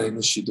buscar en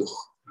el shidduch?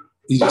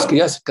 Y los que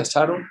ya se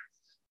casaron,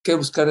 ¿qué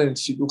buscar en el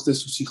shidduch de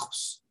sus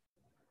hijos?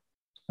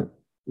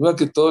 Igual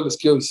que todos les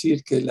quiero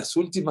decir que las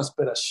últimas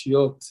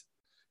perashiot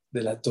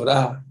de la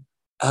Torah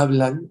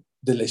hablan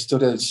de la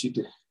historia del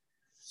shidduch.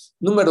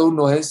 Número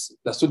 1 es,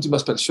 las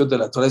últimas perashiot de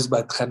la Torah es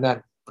Bat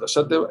Hanan.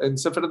 En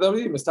Sefer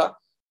David está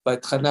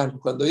Bat Hanan.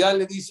 Cuando ya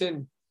le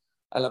dicen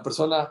a la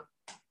persona,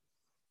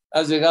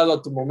 has llegado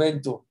a tu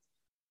momento,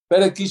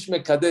 Perek Ish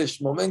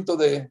Mekadesh, momento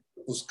de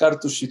buscar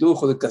tu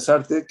shidduch o de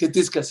casarte, ¿qué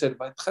tienes que hacer?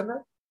 Bat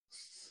Hanan.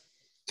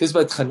 ¿Qué es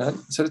Bat Hanan?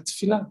 Hacer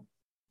tefilá.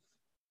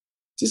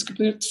 Tienes que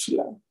pedir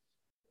tefilá.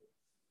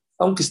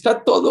 Aunque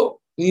está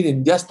todo,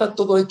 miren, ya está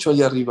todo hecho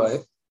allá arriba,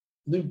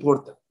 no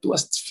importa, tú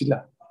haz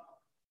tefilá.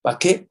 ¿Para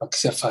qué? Para que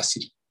sea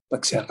fácil,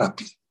 para que sea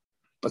rápido,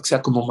 para que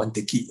sea como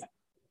mantequilla.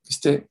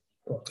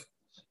 Okay.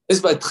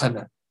 Es Bat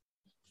Hanan.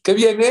 ¿Qué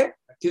viene?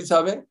 ¿Quién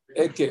sabe?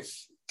 Ekef.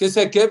 ¿Qué es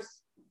Ekef?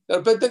 De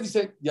repente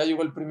dice, ya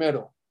llegó el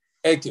primero.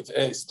 Ekef,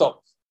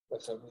 stop.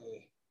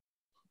 Déjame.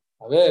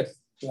 A ver,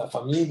 la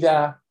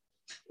familia,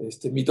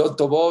 Midot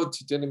Tovot,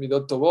 si tiene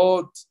Midot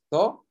Tovot,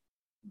 ¿no?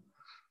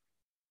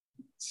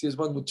 Si es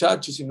buen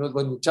muchacho, si no es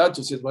buen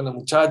muchacho, si es buena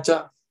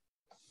muchacha.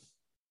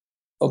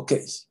 Ok.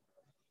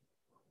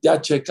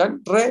 Ya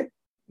checan.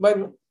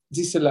 Bueno,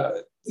 dice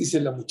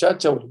la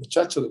muchacha o el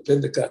muchacho,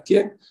 depende de cada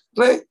quien.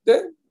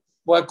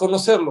 Voy a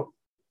conocerlo.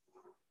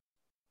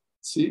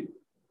 ¿Sí?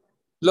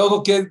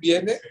 Luego, ¿quién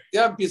viene?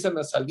 Ya empiezan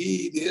a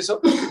salir y eso.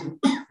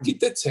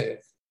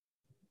 Quítese.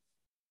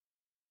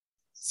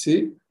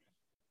 ¿Sí?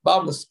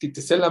 Vamos,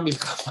 quítese la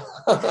milcama.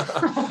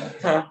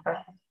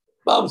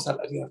 Vamos a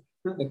la guerra.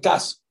 Me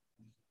caso.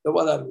 Le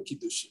voy a dar un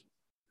kiddush.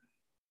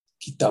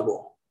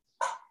 Kitabo.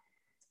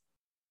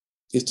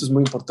 Y esto es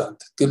muy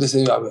importante. ¿Qué les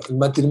digo? A ver, el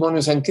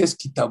matrimonio, ¿saben qué es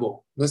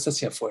kitabo? No es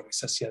hacia afuera,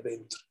 es hacia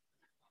adentro.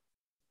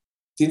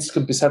 Tienes que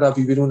empezar a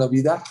vivir una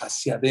vida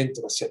hacia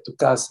adentro, hacia tu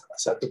casa,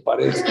 hacia tu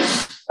pareja,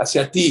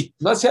 hacia ti,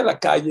 no hacia la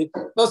calle.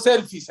 No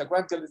selfies, ¿se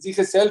acuerdan que les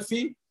dije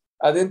selfie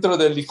adentro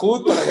del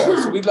Likud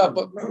para subir la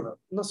foto?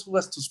 No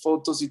subas tus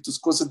fotos y tus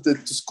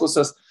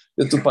cosas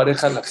de tu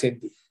pareja a la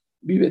gente.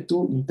 Vive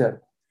tú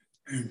interno.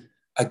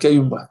 Aquí hay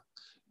un bar.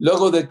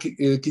 Luego de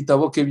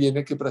Kitabo que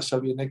viene, que Prasha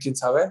viene, ¿quién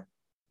sabe?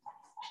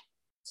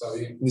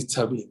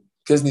 Nitzavim.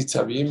 ¿Qué es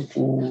Nitzavim?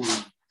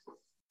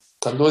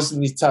 Cuando es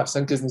Nitzav,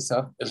 ¿saben qué es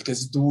Nitzav? El que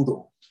es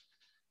duro.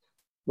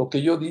 Lo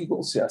que yo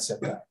digo se hace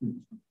acá.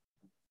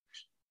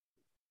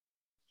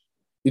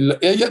 Y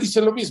ella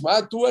dice lo mismo.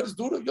 Tú eres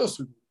duro, yo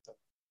soy duro.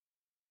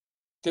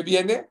 ¿Qué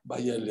viene?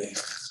 Vaya lej.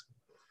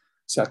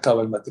 Se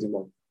acaba el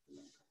matrimonio.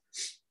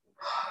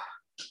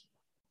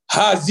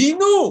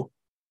 ¡Hazinu!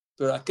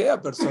 Pero aquella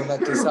persona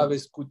que sabe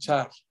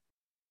escuchar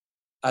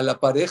a la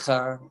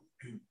pareja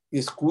y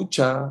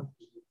escucha,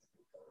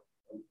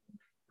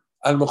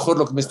 a lo mejor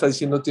lo que me está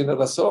diciendo tiene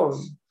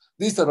razón.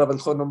 Dice Rabbi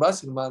Elhanan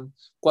Wasserman,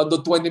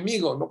 cuando tu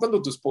enemigo, no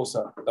cuando tu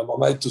esposa, la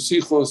mamá de tus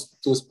hijos,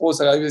 tu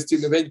esposa, a veces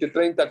tiene 20,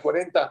 30,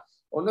 40,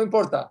 o no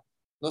importa,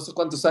 no sé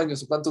cuántos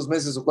años, o cuántos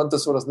meses, o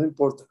cuántas horas, no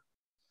importa.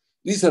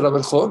 Dice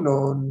Rabbi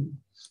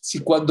Elhanan, si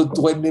cuando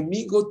tu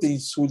enemigo te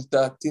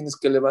insulta, tienes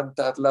que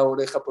levantar la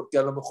oreja porque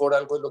a lo mejor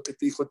algo de lo que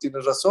te dijo tiene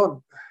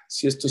razón.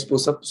 Si es tu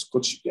esposa,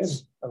 pues bien,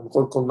 a lo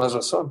mejor con más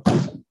razón.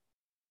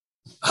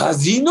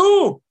 ¡Así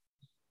no!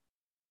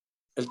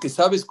 El que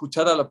sabe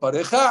escuchar a la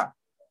pareja,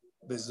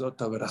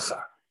 Bezota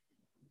Berajá.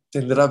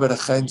 Tendrá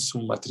Berajá en su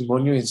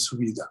matrimonio y en su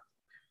vida.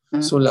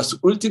 Son las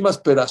últimas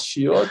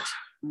perashiot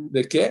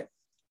de qué?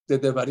 De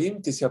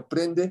Devarim, que se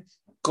aprende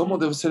cómo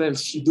debe ser el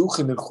shidduch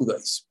en el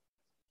judaísmo.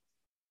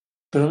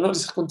 Pero no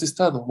les he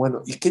contestado.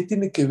 Bueno, ¿y qué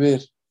tiene que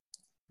ver?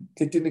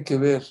 ¿Qué tiene que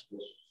ver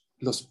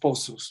los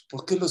pozos?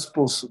 ¿Por qué los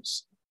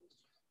pozos?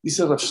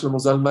 Dice Rav Shlomo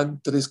Zalman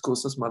 3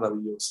 cosas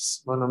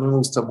maravillosas. Bueno, a mí me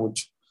gusta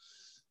mucho.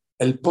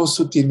 El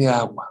pozo tiene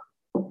agua.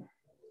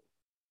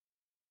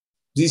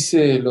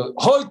 Dice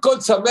Hoy Kol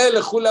Sameh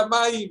Lechul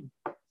Hamayim.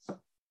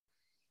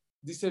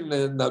 Dice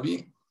el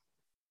Naví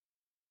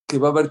que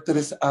va a haber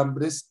 3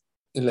 hambres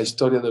en la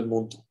historia del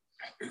mundo.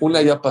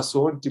 Una ya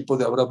pasó en tiempo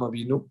de Abraham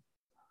Avinu,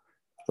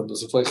 cuando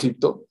se fue a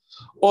Egipto.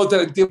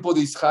 Otra en tiempo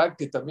de Isaac,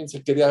 que también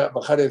se quería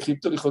bajar a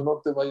Egipto. Le dijo,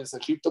 no te vayas a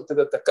Egipto,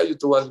 quédate acá, yo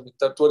te voy a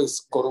alimentar. Tú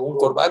eres un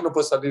corbán, no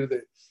puedes salir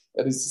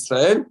eres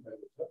Israel.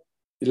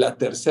 Y la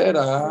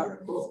tercera,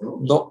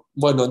 no,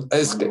 bueno,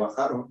 es que...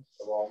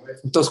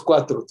 Entonces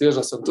 4, tienes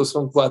razón, entonces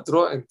son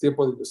 4 en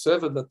tiempo de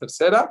Yosef, es la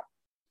tercera.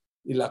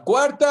 Y la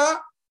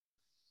cuarta,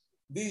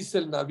 dice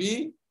el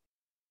Naví,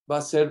 va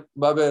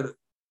a haber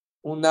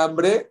un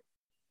hambre,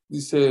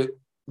 dice,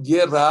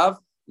 Rav,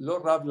 lo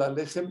Rav la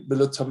lejem,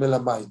 velo chamel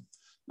amayim.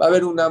 Va a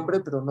haber un hambre,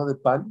 pero no de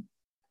pan,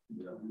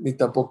 ni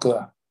tampoco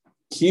da.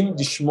 Kim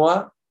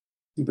dishmoa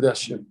divrei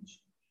Hashem.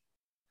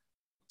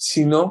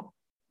 Sino,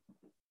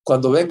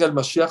 cuando venga el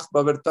Mashiach va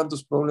a haber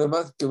tantos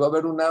problemas que va a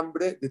haber un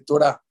hambre de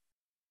Torah.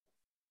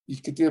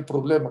 ¿Y qué tiene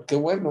problema? Qué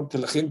bueno que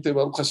la gente,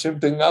 Baruch Hashem,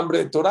 tenga hambre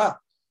de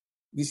Torah.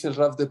 Dice el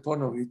Rav de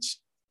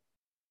Ponovich.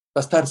 Va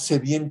a estar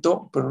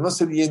sediento, pero no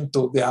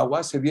sediento de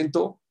agua,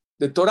 sediento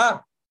de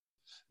Torah.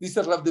 Dice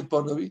el Rav de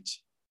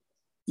Ponovich.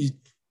 ¿Y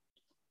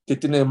qué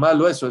tiene de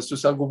malo eso? Eso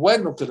es algo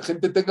bueno, que la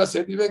gente tenga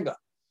sed y venga.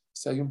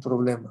 Si hay un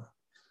problema,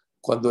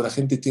 cuando la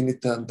gente tiene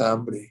tanta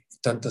hambre y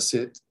tanta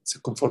sed, se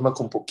conforma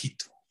con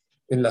poquito.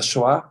 En la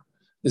Shoah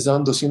les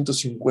daban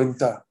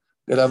 250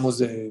 gramos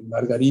de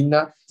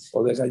margarina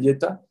o de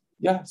galleta,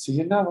 ya, se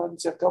llenaban,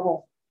 se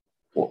acabó.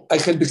 O hay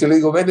gente que le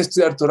digo, ven a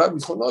estudiar Torah, me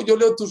dijo, no, yo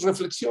leo tus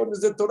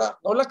reflexiones de Torah,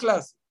 no la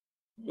clase.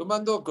 Yo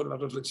mando con las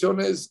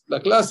reflexiones la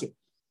clase.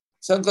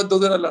 ¿Saben cuánto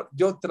dura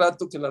Yo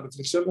trato que la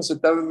reflexión no se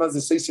tarde más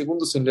de 6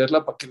 segundos en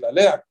leerla para que la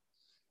lean.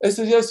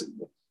 Eso ya es,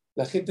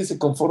 la gente se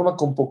conforma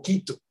con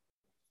poquito.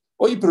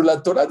 Oye, pero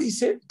la Torah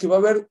dice que va a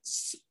haber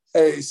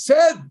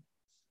sed.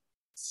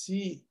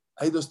 Sí,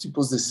 hay 2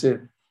 tipos de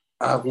sed.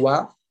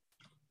 Agua,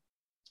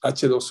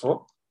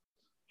 H2O,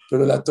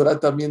 pero la Torah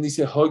también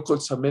dice, Hoy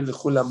kol samel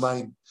lechul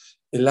hamayim.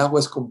 El agua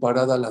es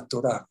comparada a la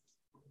Torah.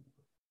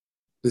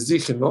 Les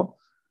dije, ¿no?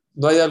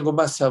 No hay algo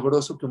más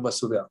sabroso que un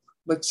vaso de agua.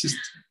 No existe.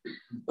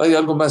 No hay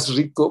algo más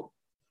rico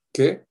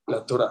que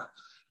la Torah.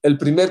 El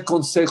primer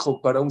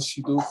consejo para un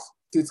shidduch,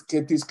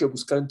 ¿qué tienes que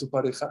buscar en tu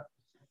pareja?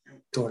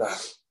 Torah.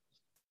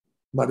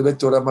 Marbe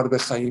Torah, Marbe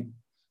Jaim.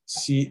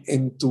 Si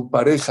en tu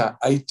pareja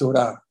hay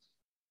Torah,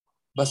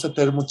 vas a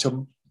tener mucha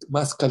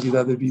más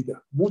calidad de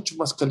vida, mucho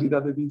más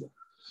calidad de vida.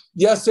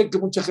 Ya sé que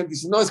mucha gente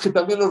dice, no, es que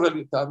también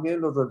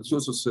los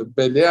religiosos se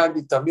pelean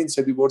y también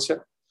se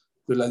divorcian,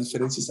 pero la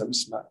diferencia es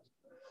abismal.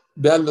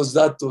 Vean los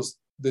datos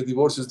de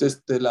divorcios de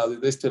este lado y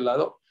de este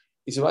lado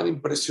y se van a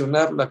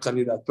impresionar la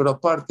calidad. Pero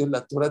aparte,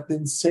 la Torah te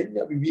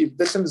enseña a vivir,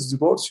 dejan los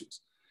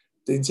divorcios,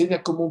 te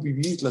enseña cómo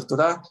vivir. La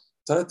Torah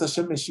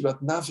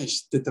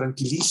te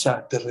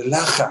tranquiliza, te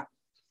relaja,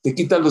 te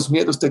quita los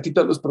miedos, te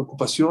quita las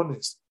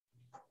preocupaciones.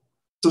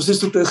 Entonces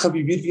esto te deja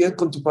vivir bien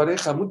con tu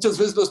pareja. Muchas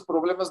veces los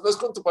problemas no es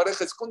con tu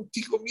pareja, es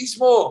contigo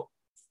mismo.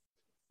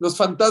 Los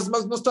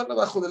fantasmas no están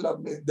abajo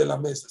de la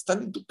mesa,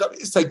 están en tu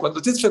cabeza. Y cuando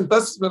tienes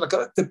fantasmas en la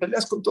cabeza, te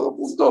peleas con todo el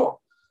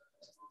mundo.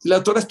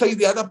 La Torah está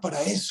ideada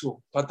para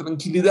eso, para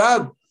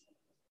tranquilidad.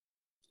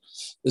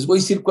 Les voy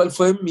a decir cuál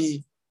fue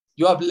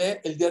Yo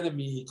hablé el día de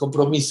mi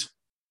compromiso.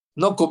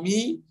 No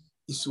comí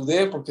y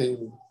sudé porque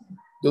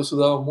yo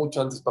sudaba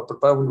mucho antes para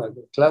preparar una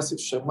clase.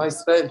 Shema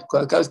Israel,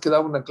 cada vez que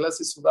daba una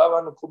clase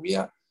sudaba, no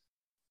comía.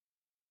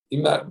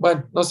 Y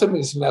bueno, no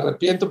sé si me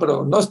arrepiento,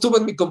 pero no estuve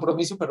en mi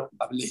compromiso, pero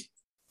hablé.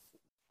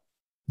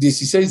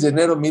 16 de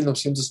enero de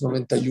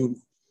 1991.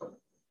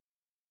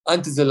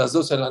 Antes de las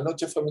 12 de la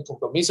noche fue mi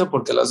compromiso,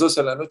 porque a las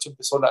 12 de la noche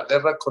empezó la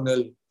guerra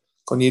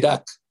con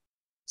Irak.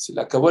 Se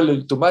le acabó el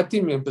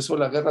ultimátum y empezó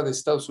la guerra de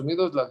Estados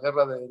Unidos, la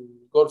guerra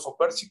del Golfo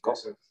Pérsico.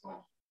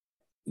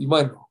 Y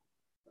bueno,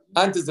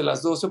 antes de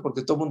las 12,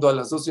 porque todo el mundo a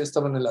las 12 ya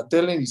estaban en la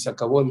tele y se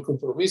acabó el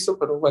compromiso,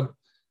 pero bueno,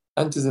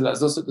 antes de las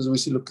 12 les voy a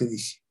decir lo que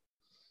dije.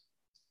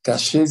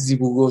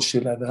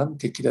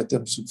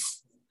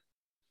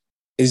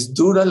 Es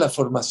dura la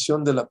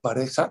formación de la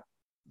pareja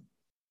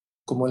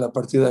como la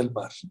partida del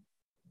mar.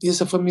 Y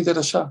esa fue mi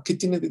derashá. ¿Qué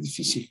tiene de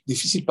difícil?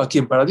 ¿Difícil para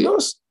quién? ¿Para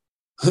Dios?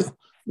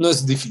 No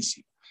es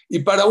difícil. Y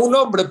para un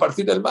hombre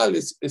partir del mar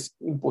es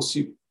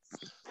imposible.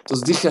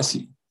 Entonces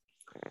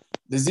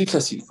les dije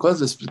así, ¿cuál es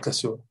la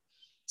explicación?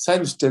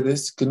 Saben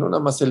ustedes que no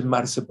nada más el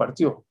mar se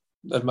partió,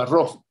 el mar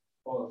rojo.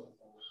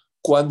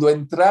 Cuando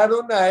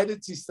entraron a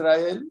Eretz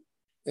Israel,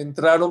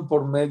 entraron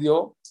por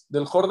medio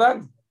del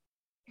Jordán.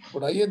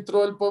 Por ahí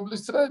entró el pueblo de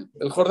Israel.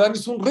 El Jordán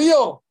es un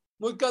río,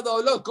 muy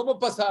caudaloso. ¿Cómo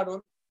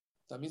pasaron?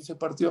 También se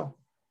partió.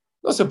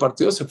 No se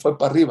partió, se fue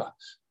para arriba.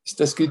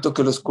 Está escrito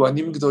que los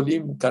Kohanim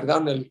Gdolim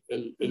cargaron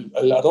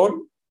el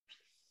arón,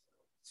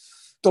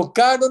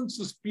 tocaron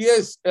sus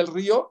pies el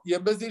río y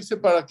en vez de irse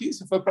para aquí,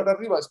 se fue para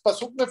arriba. Es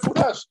Pasuk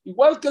Mefurash.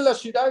 Igual que la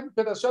Shirah en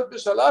Perashat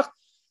Beshalach,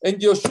 en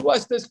Yoshua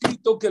está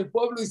escrito que el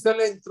pueblo de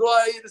Israel entró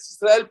a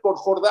Israel por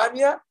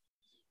Jordania.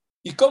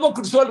 ¿Y cómo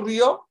cruzó el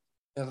río?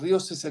 El río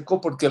se secó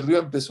porque el río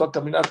empezó a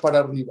caminar para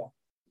arriba.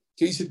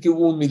 ¿Qué dice que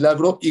hubo un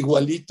milagro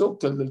igualito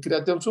que el del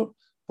Kriyat Yam-Suf?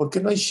 ¿Por qué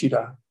no hay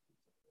Shirah?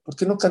 ¿Por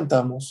qué no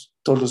cantamos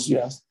todos los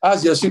días?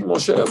 Yashir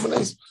Moshe,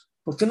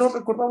 ¿por qué no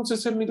recordamos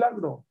ese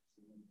milagro?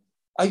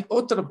 Hay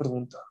otra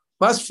pregunta,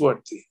 más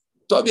fuerte.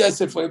 Todavía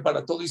ese fue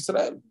para todo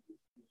Israel.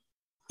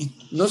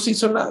 Y no se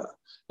hizo nada.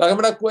 La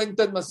Gemara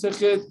cuenta en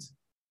Masejet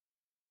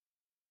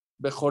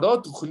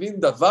Bejorot, Julín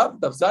Davav,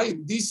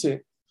 Davzaim,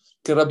 dice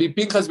que Rabbi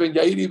Pinjas Ben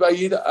Yair iba a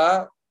ir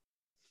a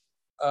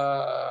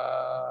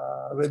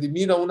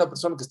redimir a una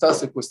persona que estaba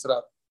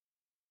secuestrada.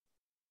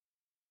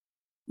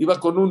 Iba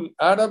con un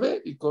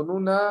árabe y con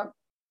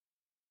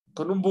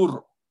un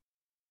burro.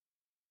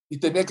 y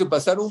tenía que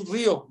pasar un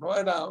río, no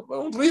era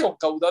un río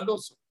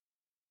caudaloso.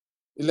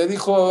 Y le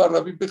dijo a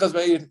Rabbi Pinjas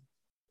Meir,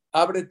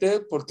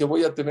 ábrete porque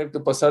voy a tener que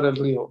pasar el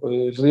río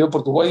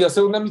porque voy a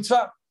hacer una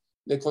mitzvah.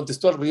 Le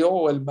contestó al río,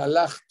 o el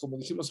malaj, como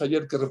dijimos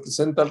ayer, que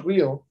representa al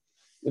río,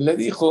 y le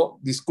dijo,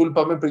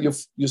 discúlpame, pero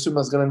yo soy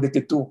más grande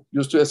que tú,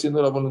 yo estoy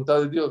haciendo la voluntad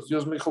de Dios.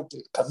 Dios me dijo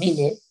que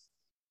camine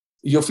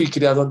y yo fui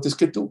criado antes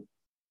que tú.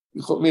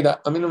 Dijo,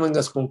 mira, a mí no me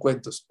vengas con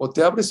cuentos, o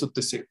te abres o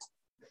te seco.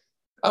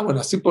 Bueno,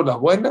 así por la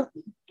buena,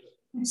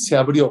 se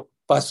abrió,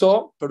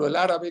 pasó, pero el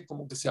árabe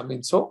como que se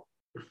amenzó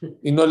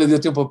y no le dio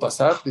tiempo de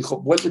pasar. Dijo,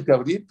 vuélvete a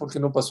abrir porque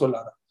no pasó el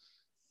árabe.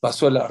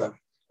 Pasó el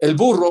árabe. El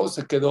burro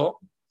se quedó,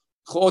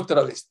 dijo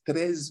otra vez,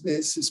 3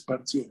 veces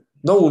partió.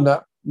 No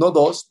una, no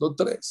dos, no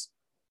 3.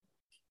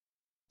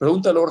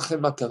 Pregúntale a Jorge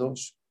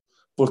Makadosh,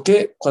 ¿por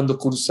qué cuando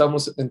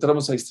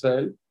entramos a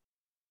Israel,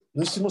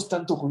 no hicimos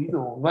tanto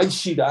ruido? No hay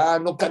shirah,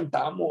 no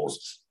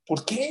cantamos.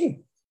 ¿Por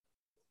qué?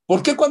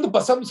 ¿Por qué cuando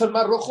pasamos el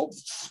Mar Rojo,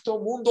 todo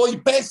el mundo, y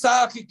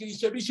Pesaj, y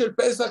Shevish el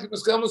Pesaj, y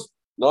nos quedamos,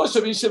 no,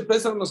 Shevish el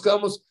Pesaj, nos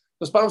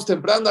paramos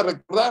temprano a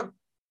recordar?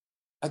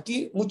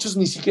 Aquí muchos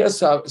ni siquiera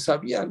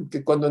sabían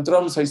que cuando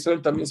entramos a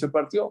Israel también se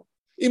partió.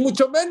 Y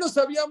mucho menos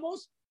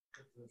sabíamos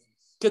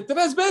que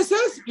 3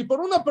 veces y por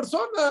una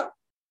persona.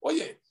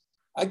 Oye,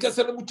 hay que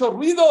hacerle mucho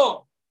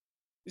ruido.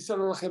 Dice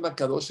el Orah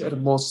Makadosh,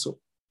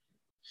 hermoso.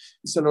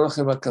 Dice el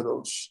Orah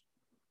Makadosh,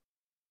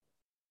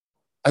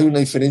 hay una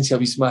diferencia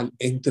abismal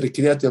entre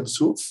Kriyat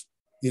Yam-Suf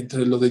y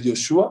entre lo de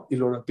Yoshua y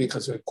lo de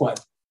Pinjas. ¿Cuál?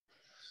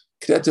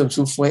 Kriyat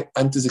Yam-Suf fue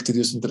antes de que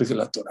Dios entregue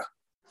la Torah.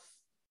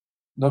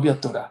 No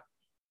había Torah.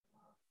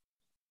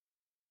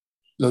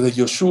 Lo de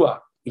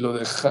Yoshua y lo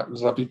de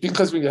Rabbi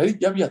Pinjas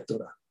ya había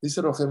Torah.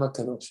 Dice Rohem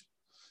Kadosh,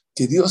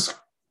 que Dios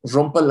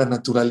rompa la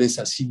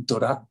naturaleza sin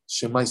Torah,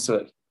 Shema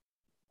Israel.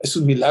 Es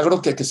un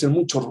milagro que hay que hacer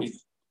mucho ruido.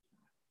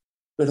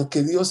 Pero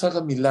que Dios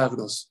haga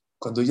milagros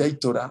cuando ya hay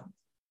Torah,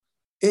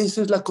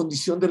 esa es la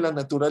condición de la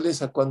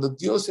naturaleza. Cuando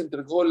Dios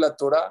entregó la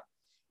Torah,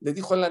 le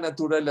dijo a la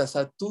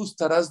naturaleza, tú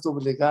estarás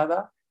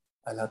doblegada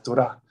a la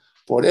Torah.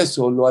 Por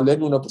eso lo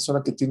alena una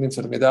persona que tiene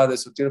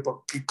enfermedades o tiene...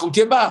 ¿Con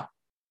quién va?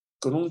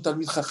 Con un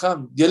Talmid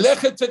Jajam. Y el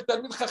eje es el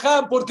Talmid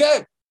Jajam. ¿Por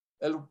qué?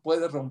 Él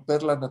puede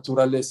romper la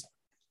naturaleza.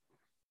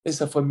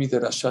 Esa fue mi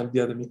derashá el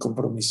día de mi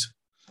compromiso.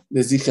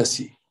 Les dije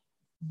así.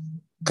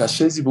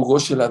 Kashez y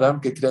Bugosh el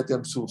Adam que Kriyat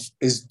Yam-Suf.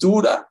 Es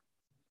dura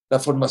la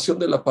formación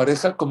de la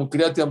pareja como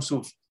Kriyat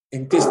Yam-Suf.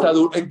 ¿En qué está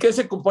duro? ¿En qué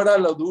se compara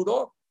lo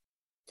duro?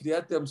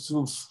 Kriyat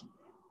Yam-Suf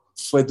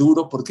fue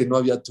duro porque no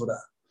había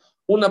Torah.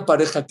 Una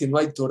pareja que no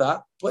hay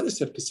Torah puede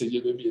ser que se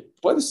lleve bien.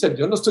 Puede ser,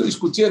 yo no estoy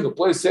discutiendo.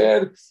 Puede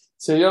ser,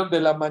 se llevan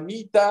de la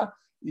manita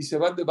y se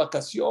van de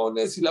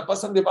vacaciones y la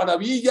pasan de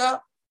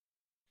maravilla,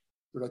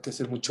 pero hay que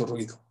hacer mucho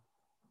ruido.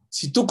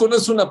 Si tú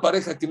conoces una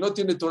pareja que no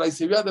tiene Torah y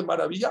se vea de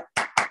maravilla,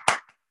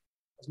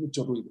 es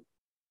mucho ruido.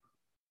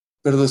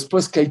 Pero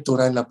después que hay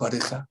Torah en la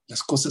pareja,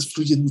 las cosas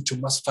fluyen mucho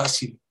más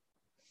fácil,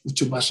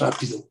 mucho más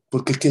rápido.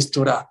 Porque ¿qué es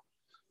Torah?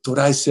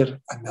 Torah es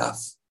ser anaf,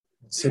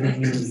 ser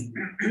humilde,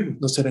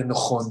 no ser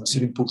enojón, no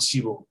ser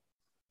impulsivo.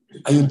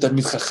 Hay un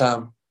Talmid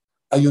Jajam,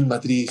 hay un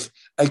Madrid,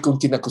 hay con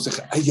quien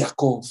aconseja, hay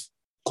Jacob,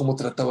 cómo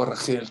trataba a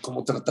Rachel,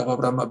 cómo trataba a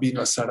Abraham,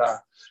 vino a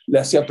Sara, le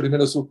hacía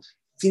primero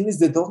tienes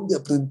de dónde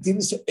aprender,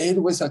 tienes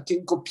héroes a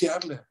quien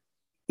copiarle.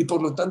 Y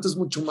por lo tanto es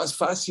mucho más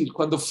fácil.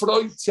 Cuando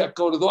Freud se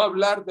acordó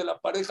hablar de la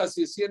pareja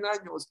hace 100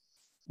 años,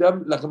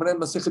 la Gemara de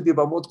Masejet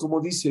Yevamot,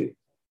 como dice,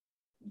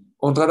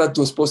 honrar a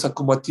tu esposa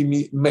como a ti,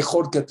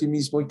 mejor que a ti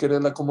mismo y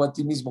quererla como a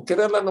ti mismo.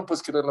 Quererla no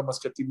puedes quererla más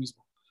que a ti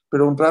mismo,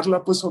 pero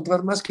honrarla puedes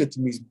honrar más que a ti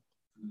mismo.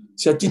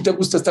 Si a ti te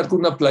gusta estar con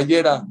una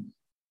playera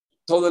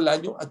todo el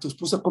año, a tu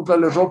esposa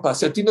cómprale ropa.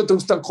 Si a ti no te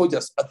gustan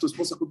joyas, a tu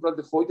esposa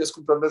cómprale joyas,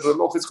 cómprale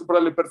relojes,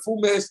 cómprale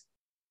perfumes.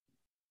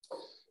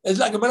 Es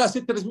la Gemara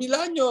hace 3,000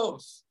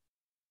 años.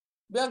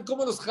 Vean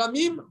cómo los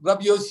Jamim,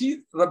 Rabbi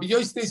Yossi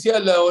decía,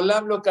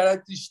 Leolam lo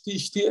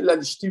karatishti la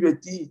lishti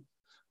Beti.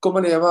 ¿Cómo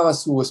le llamaba a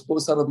su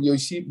esposa Rabbi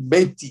Yossi?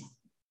 Betty.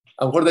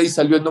 A lo mejor de ahí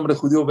salió el nombre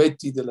judío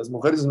Betty, de las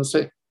mujeres, no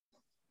sé.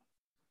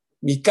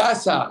 Mi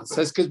casa,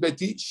 ¿sabes qué es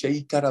Betty?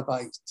 Sheikar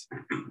Abayit.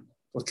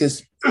 Porque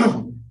es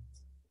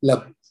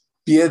la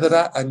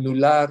piedra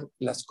anular,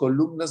 las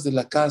columnas de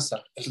la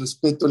casa, el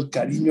respeto, el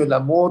cariño, el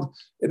amor.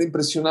 Era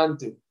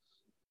impresionante.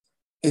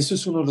 Eso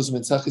es uno de los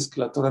mensajes que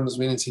la Torah nos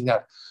viene a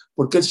enseñar.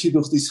 ¿Por qué el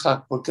Shidduch de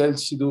Isaac? ¿Por qué el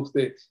Shidduch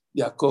de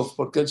Jacob?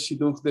 ¿Por qué el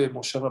Shidduch de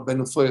Moshe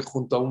Rabbeinu fue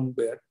junto a un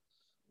ver?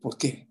 ¿Por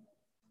qué?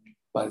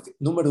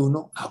 Número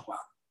 1, agua.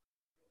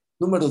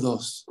 Número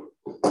 2,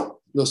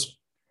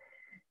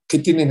 ¿qué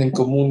tienen en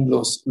común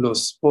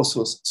los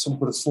pozos? Son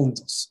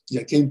profundos. Y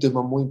aquí hay un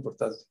tema muy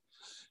importante.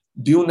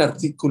 Vi un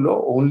artículo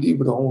o un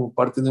libro, o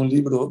parte de un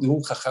libro de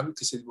un jajam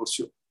que se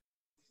divorció.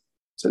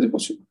 Se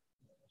divorció.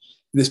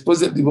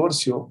 Después del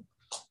divorcio,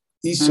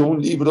 hizo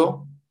un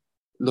libro,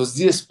 los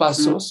 10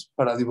 pasos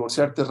para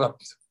divorciarte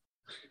rápido.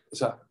 O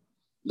sea,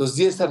 los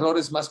 10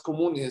 errores más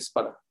comunes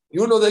y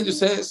uno de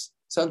ellos es,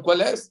 ¿saben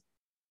cuál es?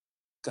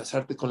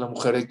 Casarte con la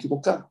mujer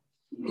equivocada.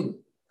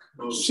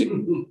 Sí,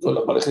 con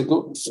la pareja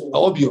equivocada.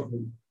 Obvio.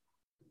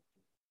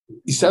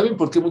 ¿Y saben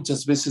por qué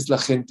muchas veces la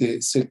gente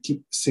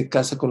se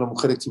casa con la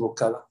mujer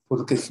equivocada? Por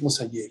lo que dijimos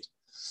ayer.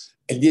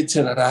 El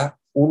Yetzer Hará,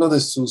 una de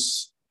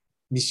sus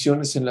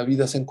misiones en la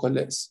vida, ¿saben cuál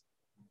es?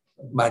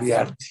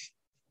 Marearte.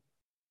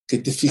 Que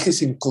te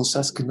fijes en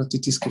cosas que no te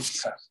tienes que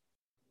fijar.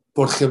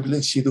 Por ejemplo,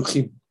 en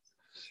Shidduchim.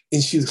 En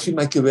Shidduchim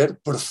hay que ver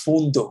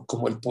profundo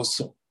como el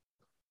pozo.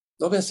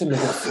 No veas en lo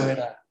de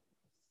afuera.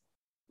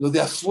 Lo de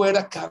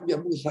afuera cambia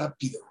muy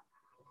rápido.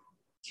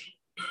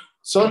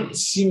 Son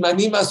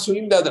simanim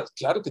asuim be'adar.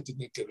 Claro que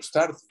tiene que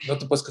gustar. No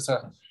te puedes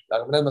casar. La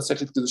Gemara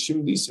Masejet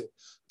Kedushim dice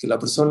que la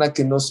persona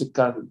que no se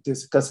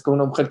casa con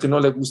una mujer que no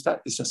le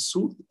gusta es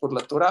azul por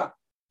la Torah.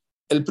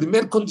 La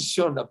primera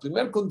condición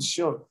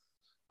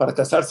para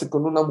casarse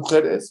con una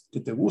mujer es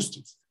que te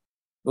guste.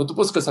 No te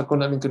puedes casar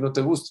con alguien que no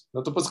te guste.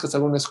 No te puedes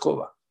casar con una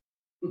escoba.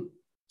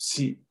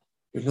 Sí,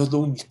 pero no es lo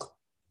único.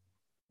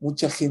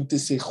 Mucha gente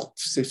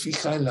se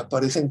fija en la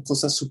pareja en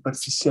cosas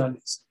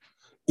superficiales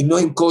y no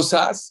en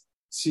cosas,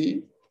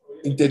 ¿sí?,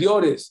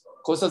 interiores,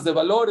 cosas de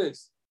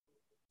valores.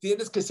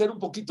 Tienes que ser un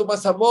poquito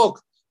más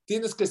amok,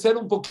 tienes que ser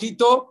un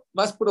poquito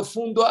más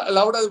profundo a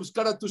la hora de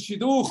buscar a tu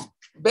shidduch,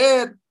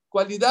 ver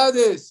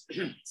cualidades,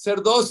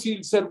 ser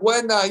dócil, ser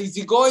buena,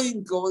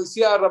 easygoing, como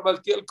decía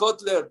Ramalkiel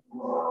Kotler.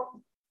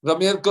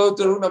 Ramiel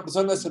Kotler, una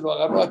persona se lo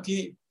agarró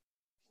aquí,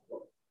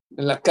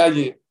 en la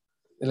calle,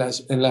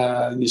 en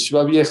la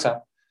yeshiva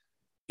vieja,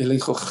 y le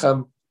dijo,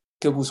 Ham,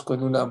 ¿qué busco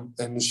en un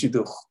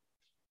shidduch?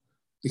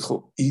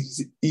 Dijo,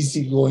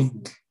 easy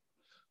going.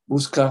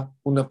 Busca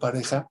una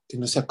pareja que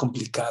no sea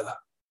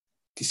complicada,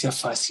 que sea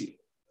fácil.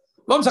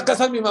 Vamos a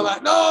casar a mi mamá.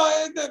 No,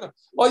 no.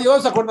 Oye,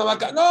 vamos a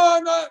Cuernavaca.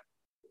 No.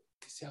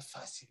 Que sea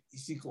fácil,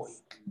 easy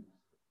going.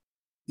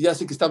 Y ya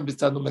sé que están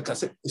pensando, me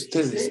casé.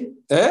 Ustedes,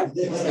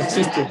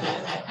 existen.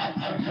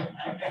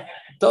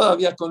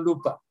 Todavía con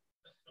lupa.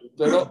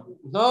 Pero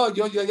no,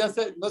 yo ya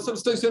sé, no se lo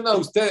estoy diciendo a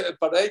ustedes,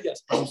 para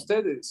ellas, a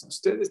ustedes.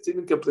 Ustedes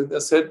tienen que aprender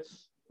a ser.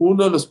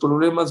 Uno de los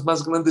problemas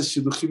más grandes de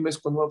Shidduchim es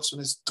cuando una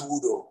persona es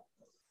duro,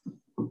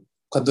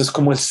 cuando es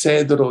como el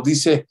cedro.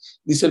 Dice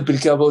el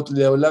Pirkei Avot,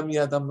 Leolam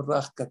Yadam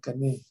Rach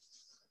Kakane,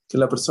 que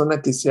la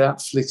persona que sea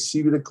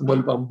flexible como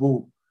el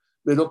bambú,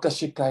 pero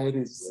caché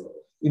caeres,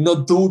 y no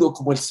duro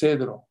como el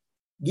cedro.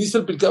 Dice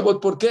el Pirkei Avot,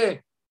 ¿por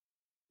qué?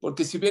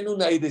 Porque si viene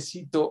un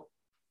airecito,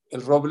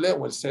 el roble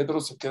o el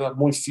cedro se queda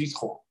muy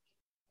fijo.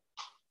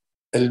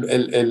 El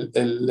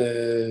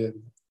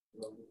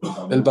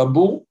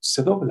bambú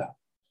se dobla,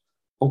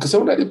 aunque sea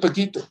un aire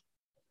pequeñito.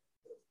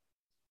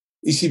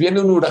 Y si viene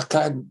un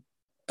huracán,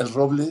 el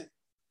roble,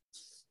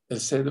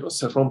 el cedro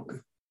se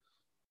rompe.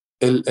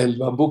 El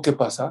bambú, ¿qué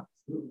pasa?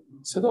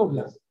 Se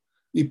dobla.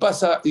 Y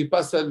pasa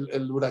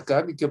el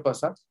huracán, ¿y qué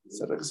pasa?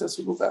 Se regresa a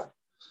su lugar.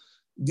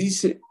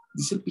 Dice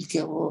el Pirkei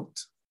Avot,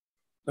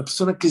 la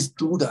persona que es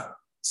dura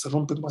se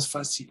rompe más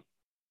fácil.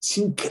 Es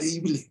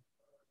increíble.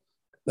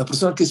 La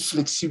persona que es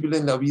flexible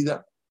en la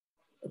vida,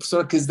 la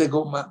persona que es de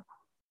goma,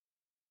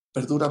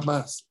 perdura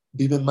más,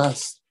 vive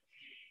más.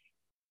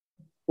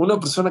 Una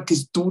persona que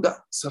es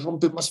dura se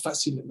rompe más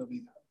fácil en la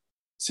vida,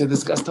 se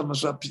desgasta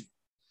más rápido.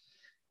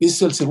 Y ese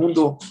es el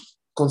segundo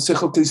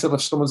consejo que dice Rav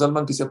Shlomo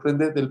Zalman, que se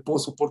aprende del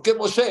pozo. ¿Por qué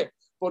Moshe?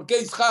 ¿Por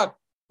qué Isaac?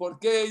 ¿Por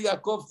qué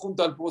Jacob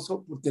junto al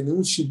pozo? Porque en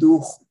un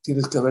shidduch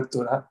tienes que haber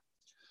Torah.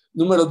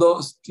 Número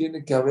 2,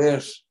 tiene que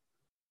haber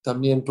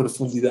también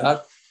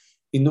profundidad.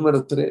 Y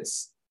número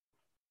 3,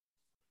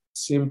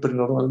 siempre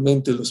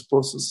normalmente los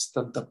pozos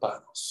están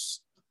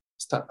tapados.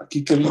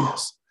 Aquí que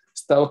vimos,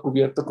 estaba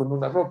cubierto con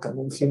una roca,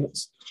 no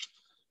dijimos.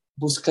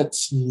 Busca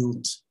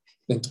tzniut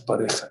en tu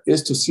pareja.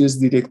 Esto sí es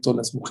directo a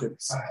las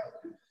mujeres.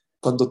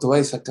 Cuando te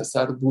vayas a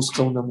casar,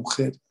 busca una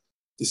mujer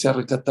que sea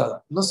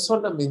recatada. No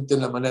solamente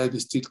en la manera de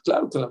vestir,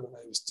 claro que en la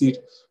manera de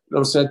vestir,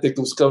 pero solamente hay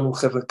que buscar una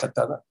mujer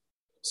recatada.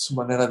 Su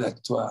manera de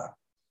actuar,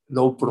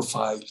 low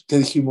profile. ¿Qué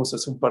dijimos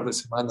hace un par de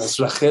semanas?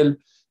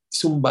 Rachel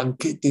hizo un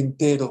banquete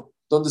entero.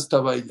 ¿Dónde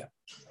estaba ella?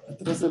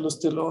 Atrás de los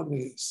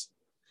telones.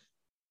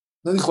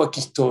 No dijo aquí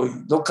estoy,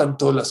 no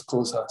cantó las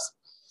cosas.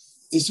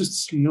 Eso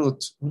es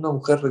tzniut. Una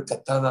mujer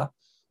recatada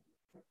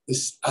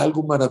es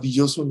algo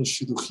maravilloso en los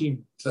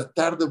shidduchim.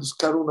 Tratar de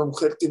buscar una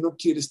mujer que no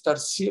quiere estar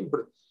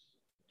siempre.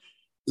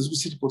 Les voy a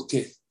decir por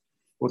qué.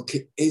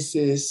 Porque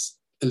ese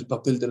es el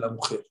papel de la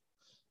mujer.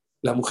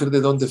 ¿La mujer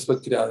de dónde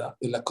fue creada?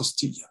 De la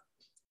costilla.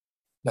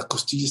 La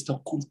costilla está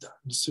oculta,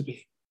 no se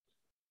ve.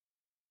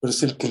 Pero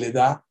es el que le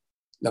da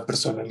la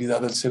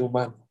personalidad al ser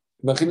humano.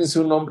 Imagínense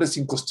un hombre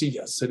sin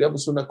costillas.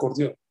 Seríamos un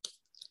acordeón,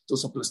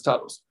 todos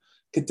aplastados.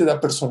 ¿Qué te da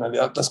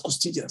personalidad? Las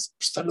costillas.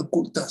 Están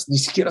ocultas, ni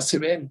siquiera se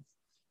ven.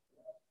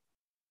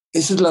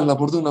 Esa es la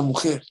labor de una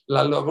mujer.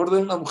 La labor de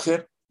una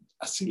mujer,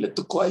 así le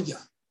tocó a ella,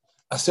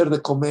 hacer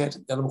de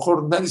comer. Y a lo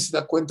mejor nadie se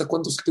da cuenta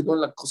cuándo se quedó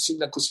en la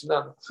cocina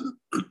cocinando.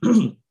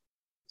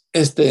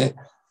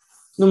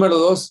 Número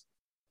 2,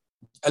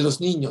 a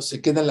los niños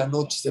se queda en la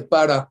noche, se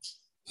para.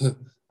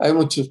 Hay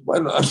muchos,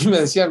 bueno, a mí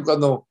me decían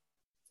cuando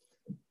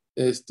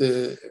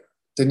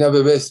tenía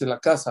bebés en la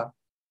casa,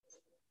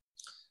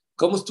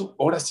 ¿cómo estuvo?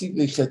 Ahora sí,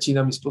 le dije a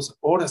China, a mi esposa,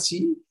 ahora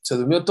sí, se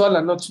durmió toda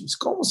la noche.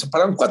 ¿Cómo? Se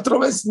pararon 4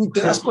 veces, ni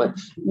te das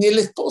cuenta, ni el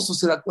esposo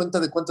se da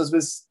cuenta de cuántas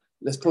veces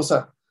la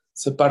esposa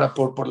se para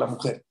por la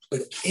mujer.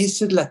 Pero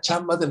esa es la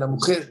chamba de la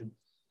mujer.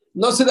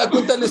 No se da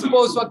cuenta el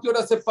esposo a qué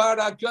hora se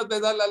para, a qué hora le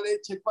da la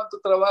leche, cuánto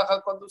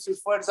trabaja, cuánto se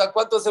esfuerza,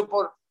 cuánto hace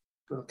por...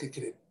 Pero ¿qué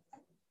creen?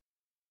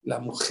 La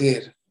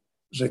mujer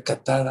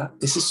recatada,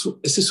 esa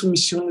es su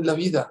misión en la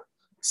vida.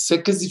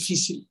 Sé que es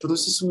difícil, pero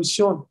esa es su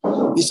misión.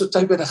 Eso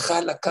trae verajá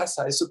a la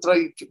casa, eso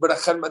trae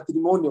verajá al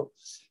matrimonio.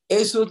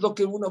 Eso es lo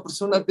que una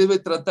persona debe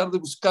tratar de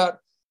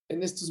buscar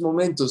en estos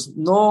momentos.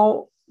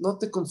 No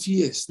te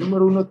confíes.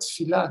 Número uno,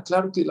 tefilá.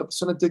 Claro que la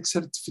persona tiene que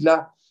ser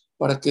tefilá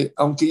para que,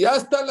 aunque ya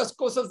están las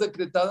cosas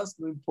decretadas,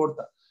 no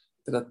importa.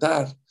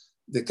 Tratar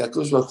de que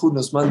Akadosh Baruj Hu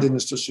nos mande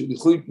nuestro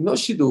shidduch, no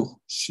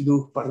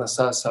shidduch para la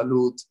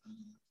salud,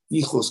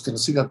 hijos que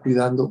nos sigan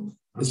cuidando.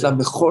 Es la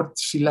mejor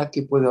tefilá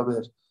que puede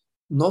haber.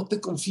 No te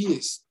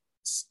confíes.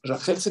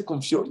 Rachel se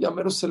confió, ya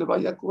mero se le va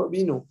a Jacob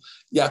vino.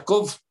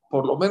 Jacob,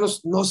 por lo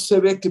menos, no se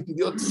ve que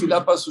pidió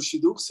tefilá para su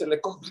shidduch, se le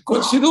complicó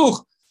el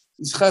shidduch.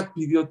 Isaac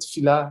pidió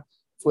tefilá,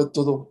 fue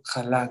todo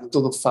halak,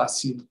 todo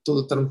fácil,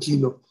 todo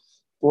tranquilo.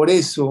 Por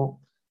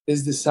eso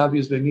es de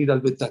sabios venir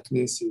al Bet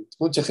Knesset.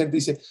 Mucha gente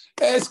dice,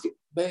 es que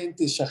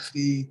vente,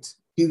 Shachrit,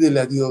 pídele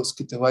a Dios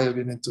que te vaya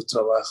bien en tu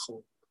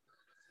trabajo,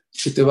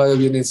 que te vaya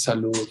bien en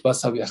salud,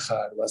 vas a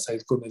viajar, vas a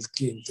ir con el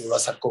cliente,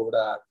 vas a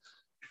cobrar.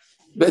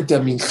 Vete a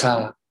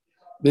Minjá,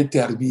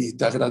 vete a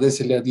Arbit,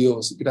 agradecele a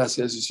Dios.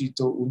 Gracias,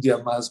 Diosito, un día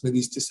más me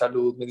diste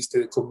salud, me diste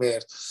de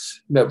comer.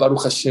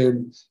 Baruch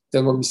Hashem,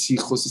 tengo a mis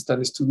hijos,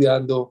 están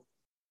estudiando.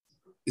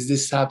 Es de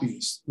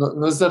sabios,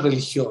 no es de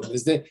religión,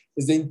 es de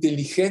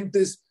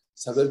inteligentes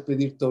saber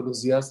pedir todos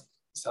los días,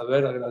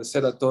 saber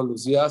agradecer a todos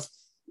los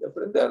días y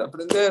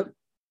aprender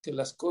que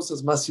las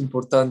cosas más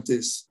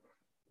importantes,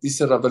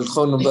 dice Rabel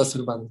Honon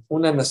Basselman,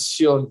 una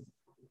nación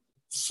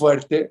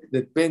fuerte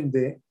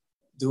depende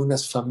de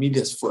unas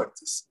familias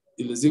fuertes.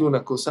 Y les digo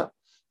una cosa,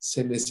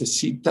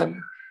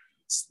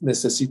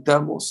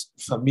 necesitamos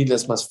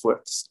familias más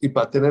fuertes. Y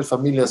para tener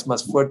familias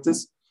más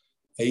fuertes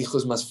e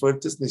hijos más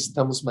fuertes,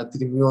 necesitamos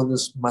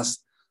matrimonios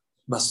más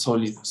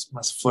sólidos,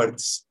 más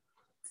fuertes,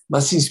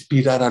 más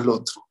inspirar al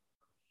otro,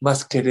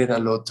 más querer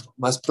al otro,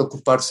 más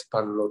preocuparse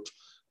para el otro,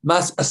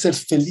 más hacer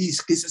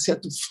feliz, que ese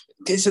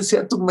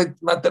sea tu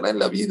meta en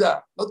la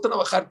vida, no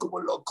trabajar como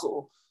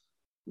loco,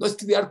 no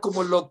estudiar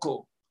como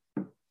loco,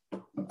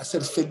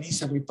 hacer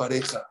feliz a mi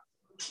pareja,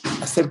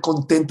 hacer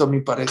contento a mi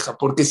pareja,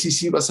 porque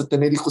sí vas a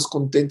tener hijos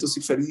contentos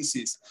y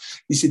felices,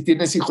 y si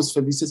tienes hijos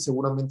felices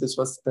seguramente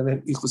vas a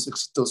tener hijos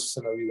exitosos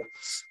en la vida.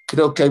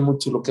 Creo que hay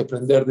mucho lo que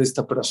aprender de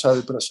esta parashá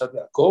de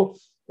Jacob.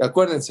 Y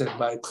acuérdense,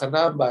 Ba'et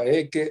Hanan,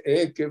 Ba'eke,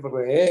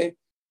 Re'e,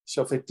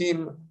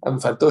 Shofetim, me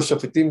faltó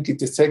Shofetim,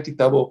 Kitesek,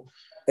 Kitabo.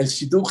 El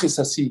shidduch es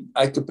así,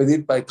 hay que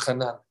pedir Ba'et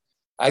Hanan,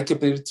 hay que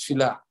pedir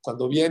tefilá.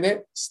 Cuando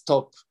viene,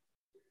 stop.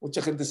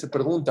 Mucha gente se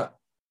pregunta,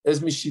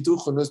 ¿es mi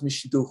shidduch o no es mi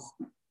shidduch?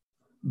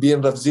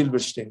 Bien, Rav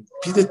Zilberstein,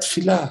 pide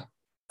tefilá.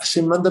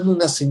 Hashem, mándame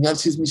una señal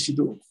si es mi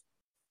shidduch.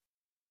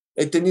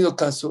 He tenido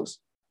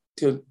casos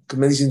que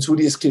me dicen,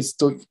 Suri, es que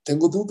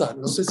tengo duda,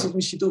 no sé si es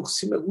mi shidduch,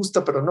 sí me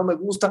gusta, pero no me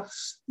gusta.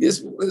 Y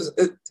es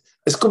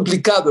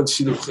complicado el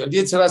shidduch. El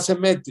Yetzirah se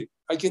mete.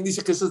 Hay quien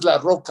dice que esa es la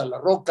roca. La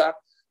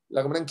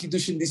Gran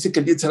Kiddushin dice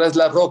que el Yetzirah es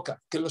la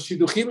roca, que los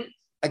shidduchim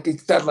hay que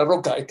quitar la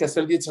roca, hay que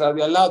hacer el Yetzirah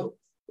de al lado.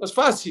 No es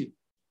fácil,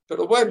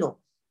 pero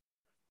bueno,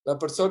 la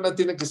persona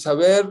tiene que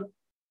saber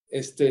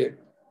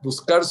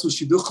buscar su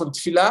shidduch con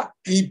tefilá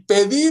y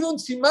pedir un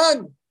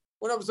simán.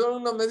 Una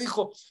persona me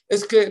dijo,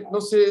 es que no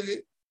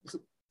sé,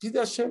 pide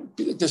a Hashem,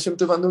 pide que Hashem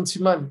te mande un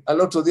simán.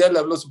 Al otro día le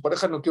habló a su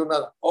pareja, no quiero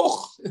nada.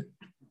 ¡Oh!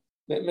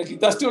 Me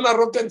quitaste una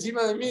roca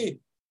encima de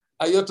mí.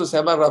 Hay otro, se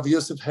llama Rav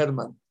Yosef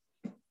Herman.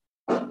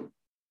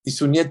 Y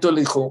su nieto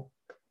le dijo,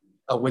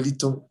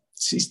 abuelito,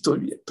 sí estoy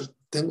bien, pero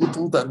tengo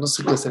duda, no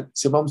sé qué hacer.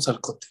 Dice, vamos al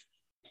cótel,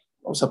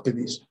 vamos a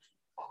pedir.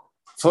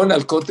 Fueron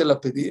al cótel a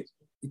pedir.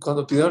 Y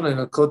cuando pidieron en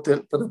el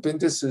cótel, de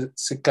repente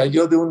se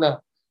cayó de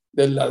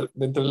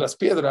entre las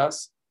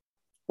piedras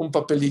un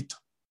papelito.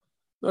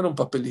 No era un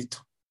papelito,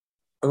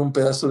 era un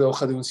pedazo de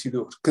hoja de un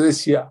sidur. ¿Qué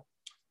decía?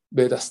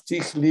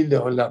 Verastich li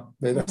leolam,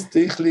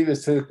 verastich li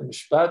besedek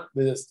mishpat,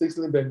 verastich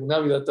li be'emunah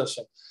v'yirat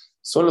Hashem.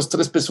 Son los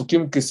 3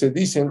 pesukim que se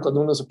dicen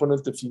cuando uno se pone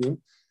el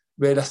tefilín.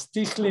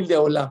 Verastich li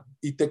leolam,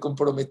 y te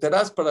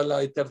comprometerás para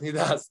la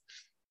eternidad.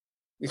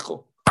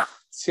 Dijo,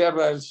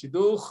 cierra el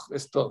shidduch,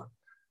 es todo.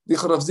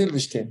 Dijo Rav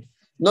Zilberstein,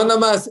 no nada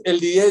más el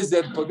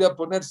Eliezer podía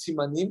poner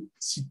simanim.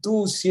 Si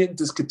tú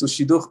sientes que tu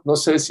shidduch, no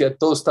sé si a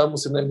todos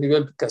estamos en el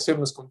nivel que Hashem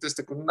nos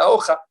conteste con una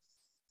hoja,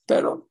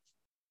 pero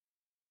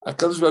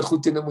Akadosh Baruj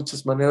Hu tiene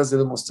muchas maneras de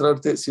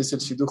demostrarte si es el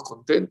shidduch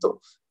contento,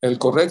 el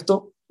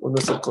correcto o no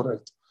es el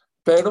correcto.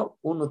 Pero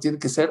uno tiene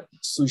que ser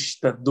su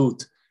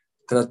ishtadut,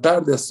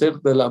 tratar de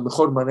hacer de la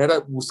mejor manera,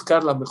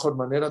 buscar la mejor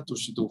manera tu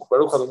shidduch.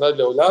 Baruch Adonai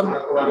Leolam.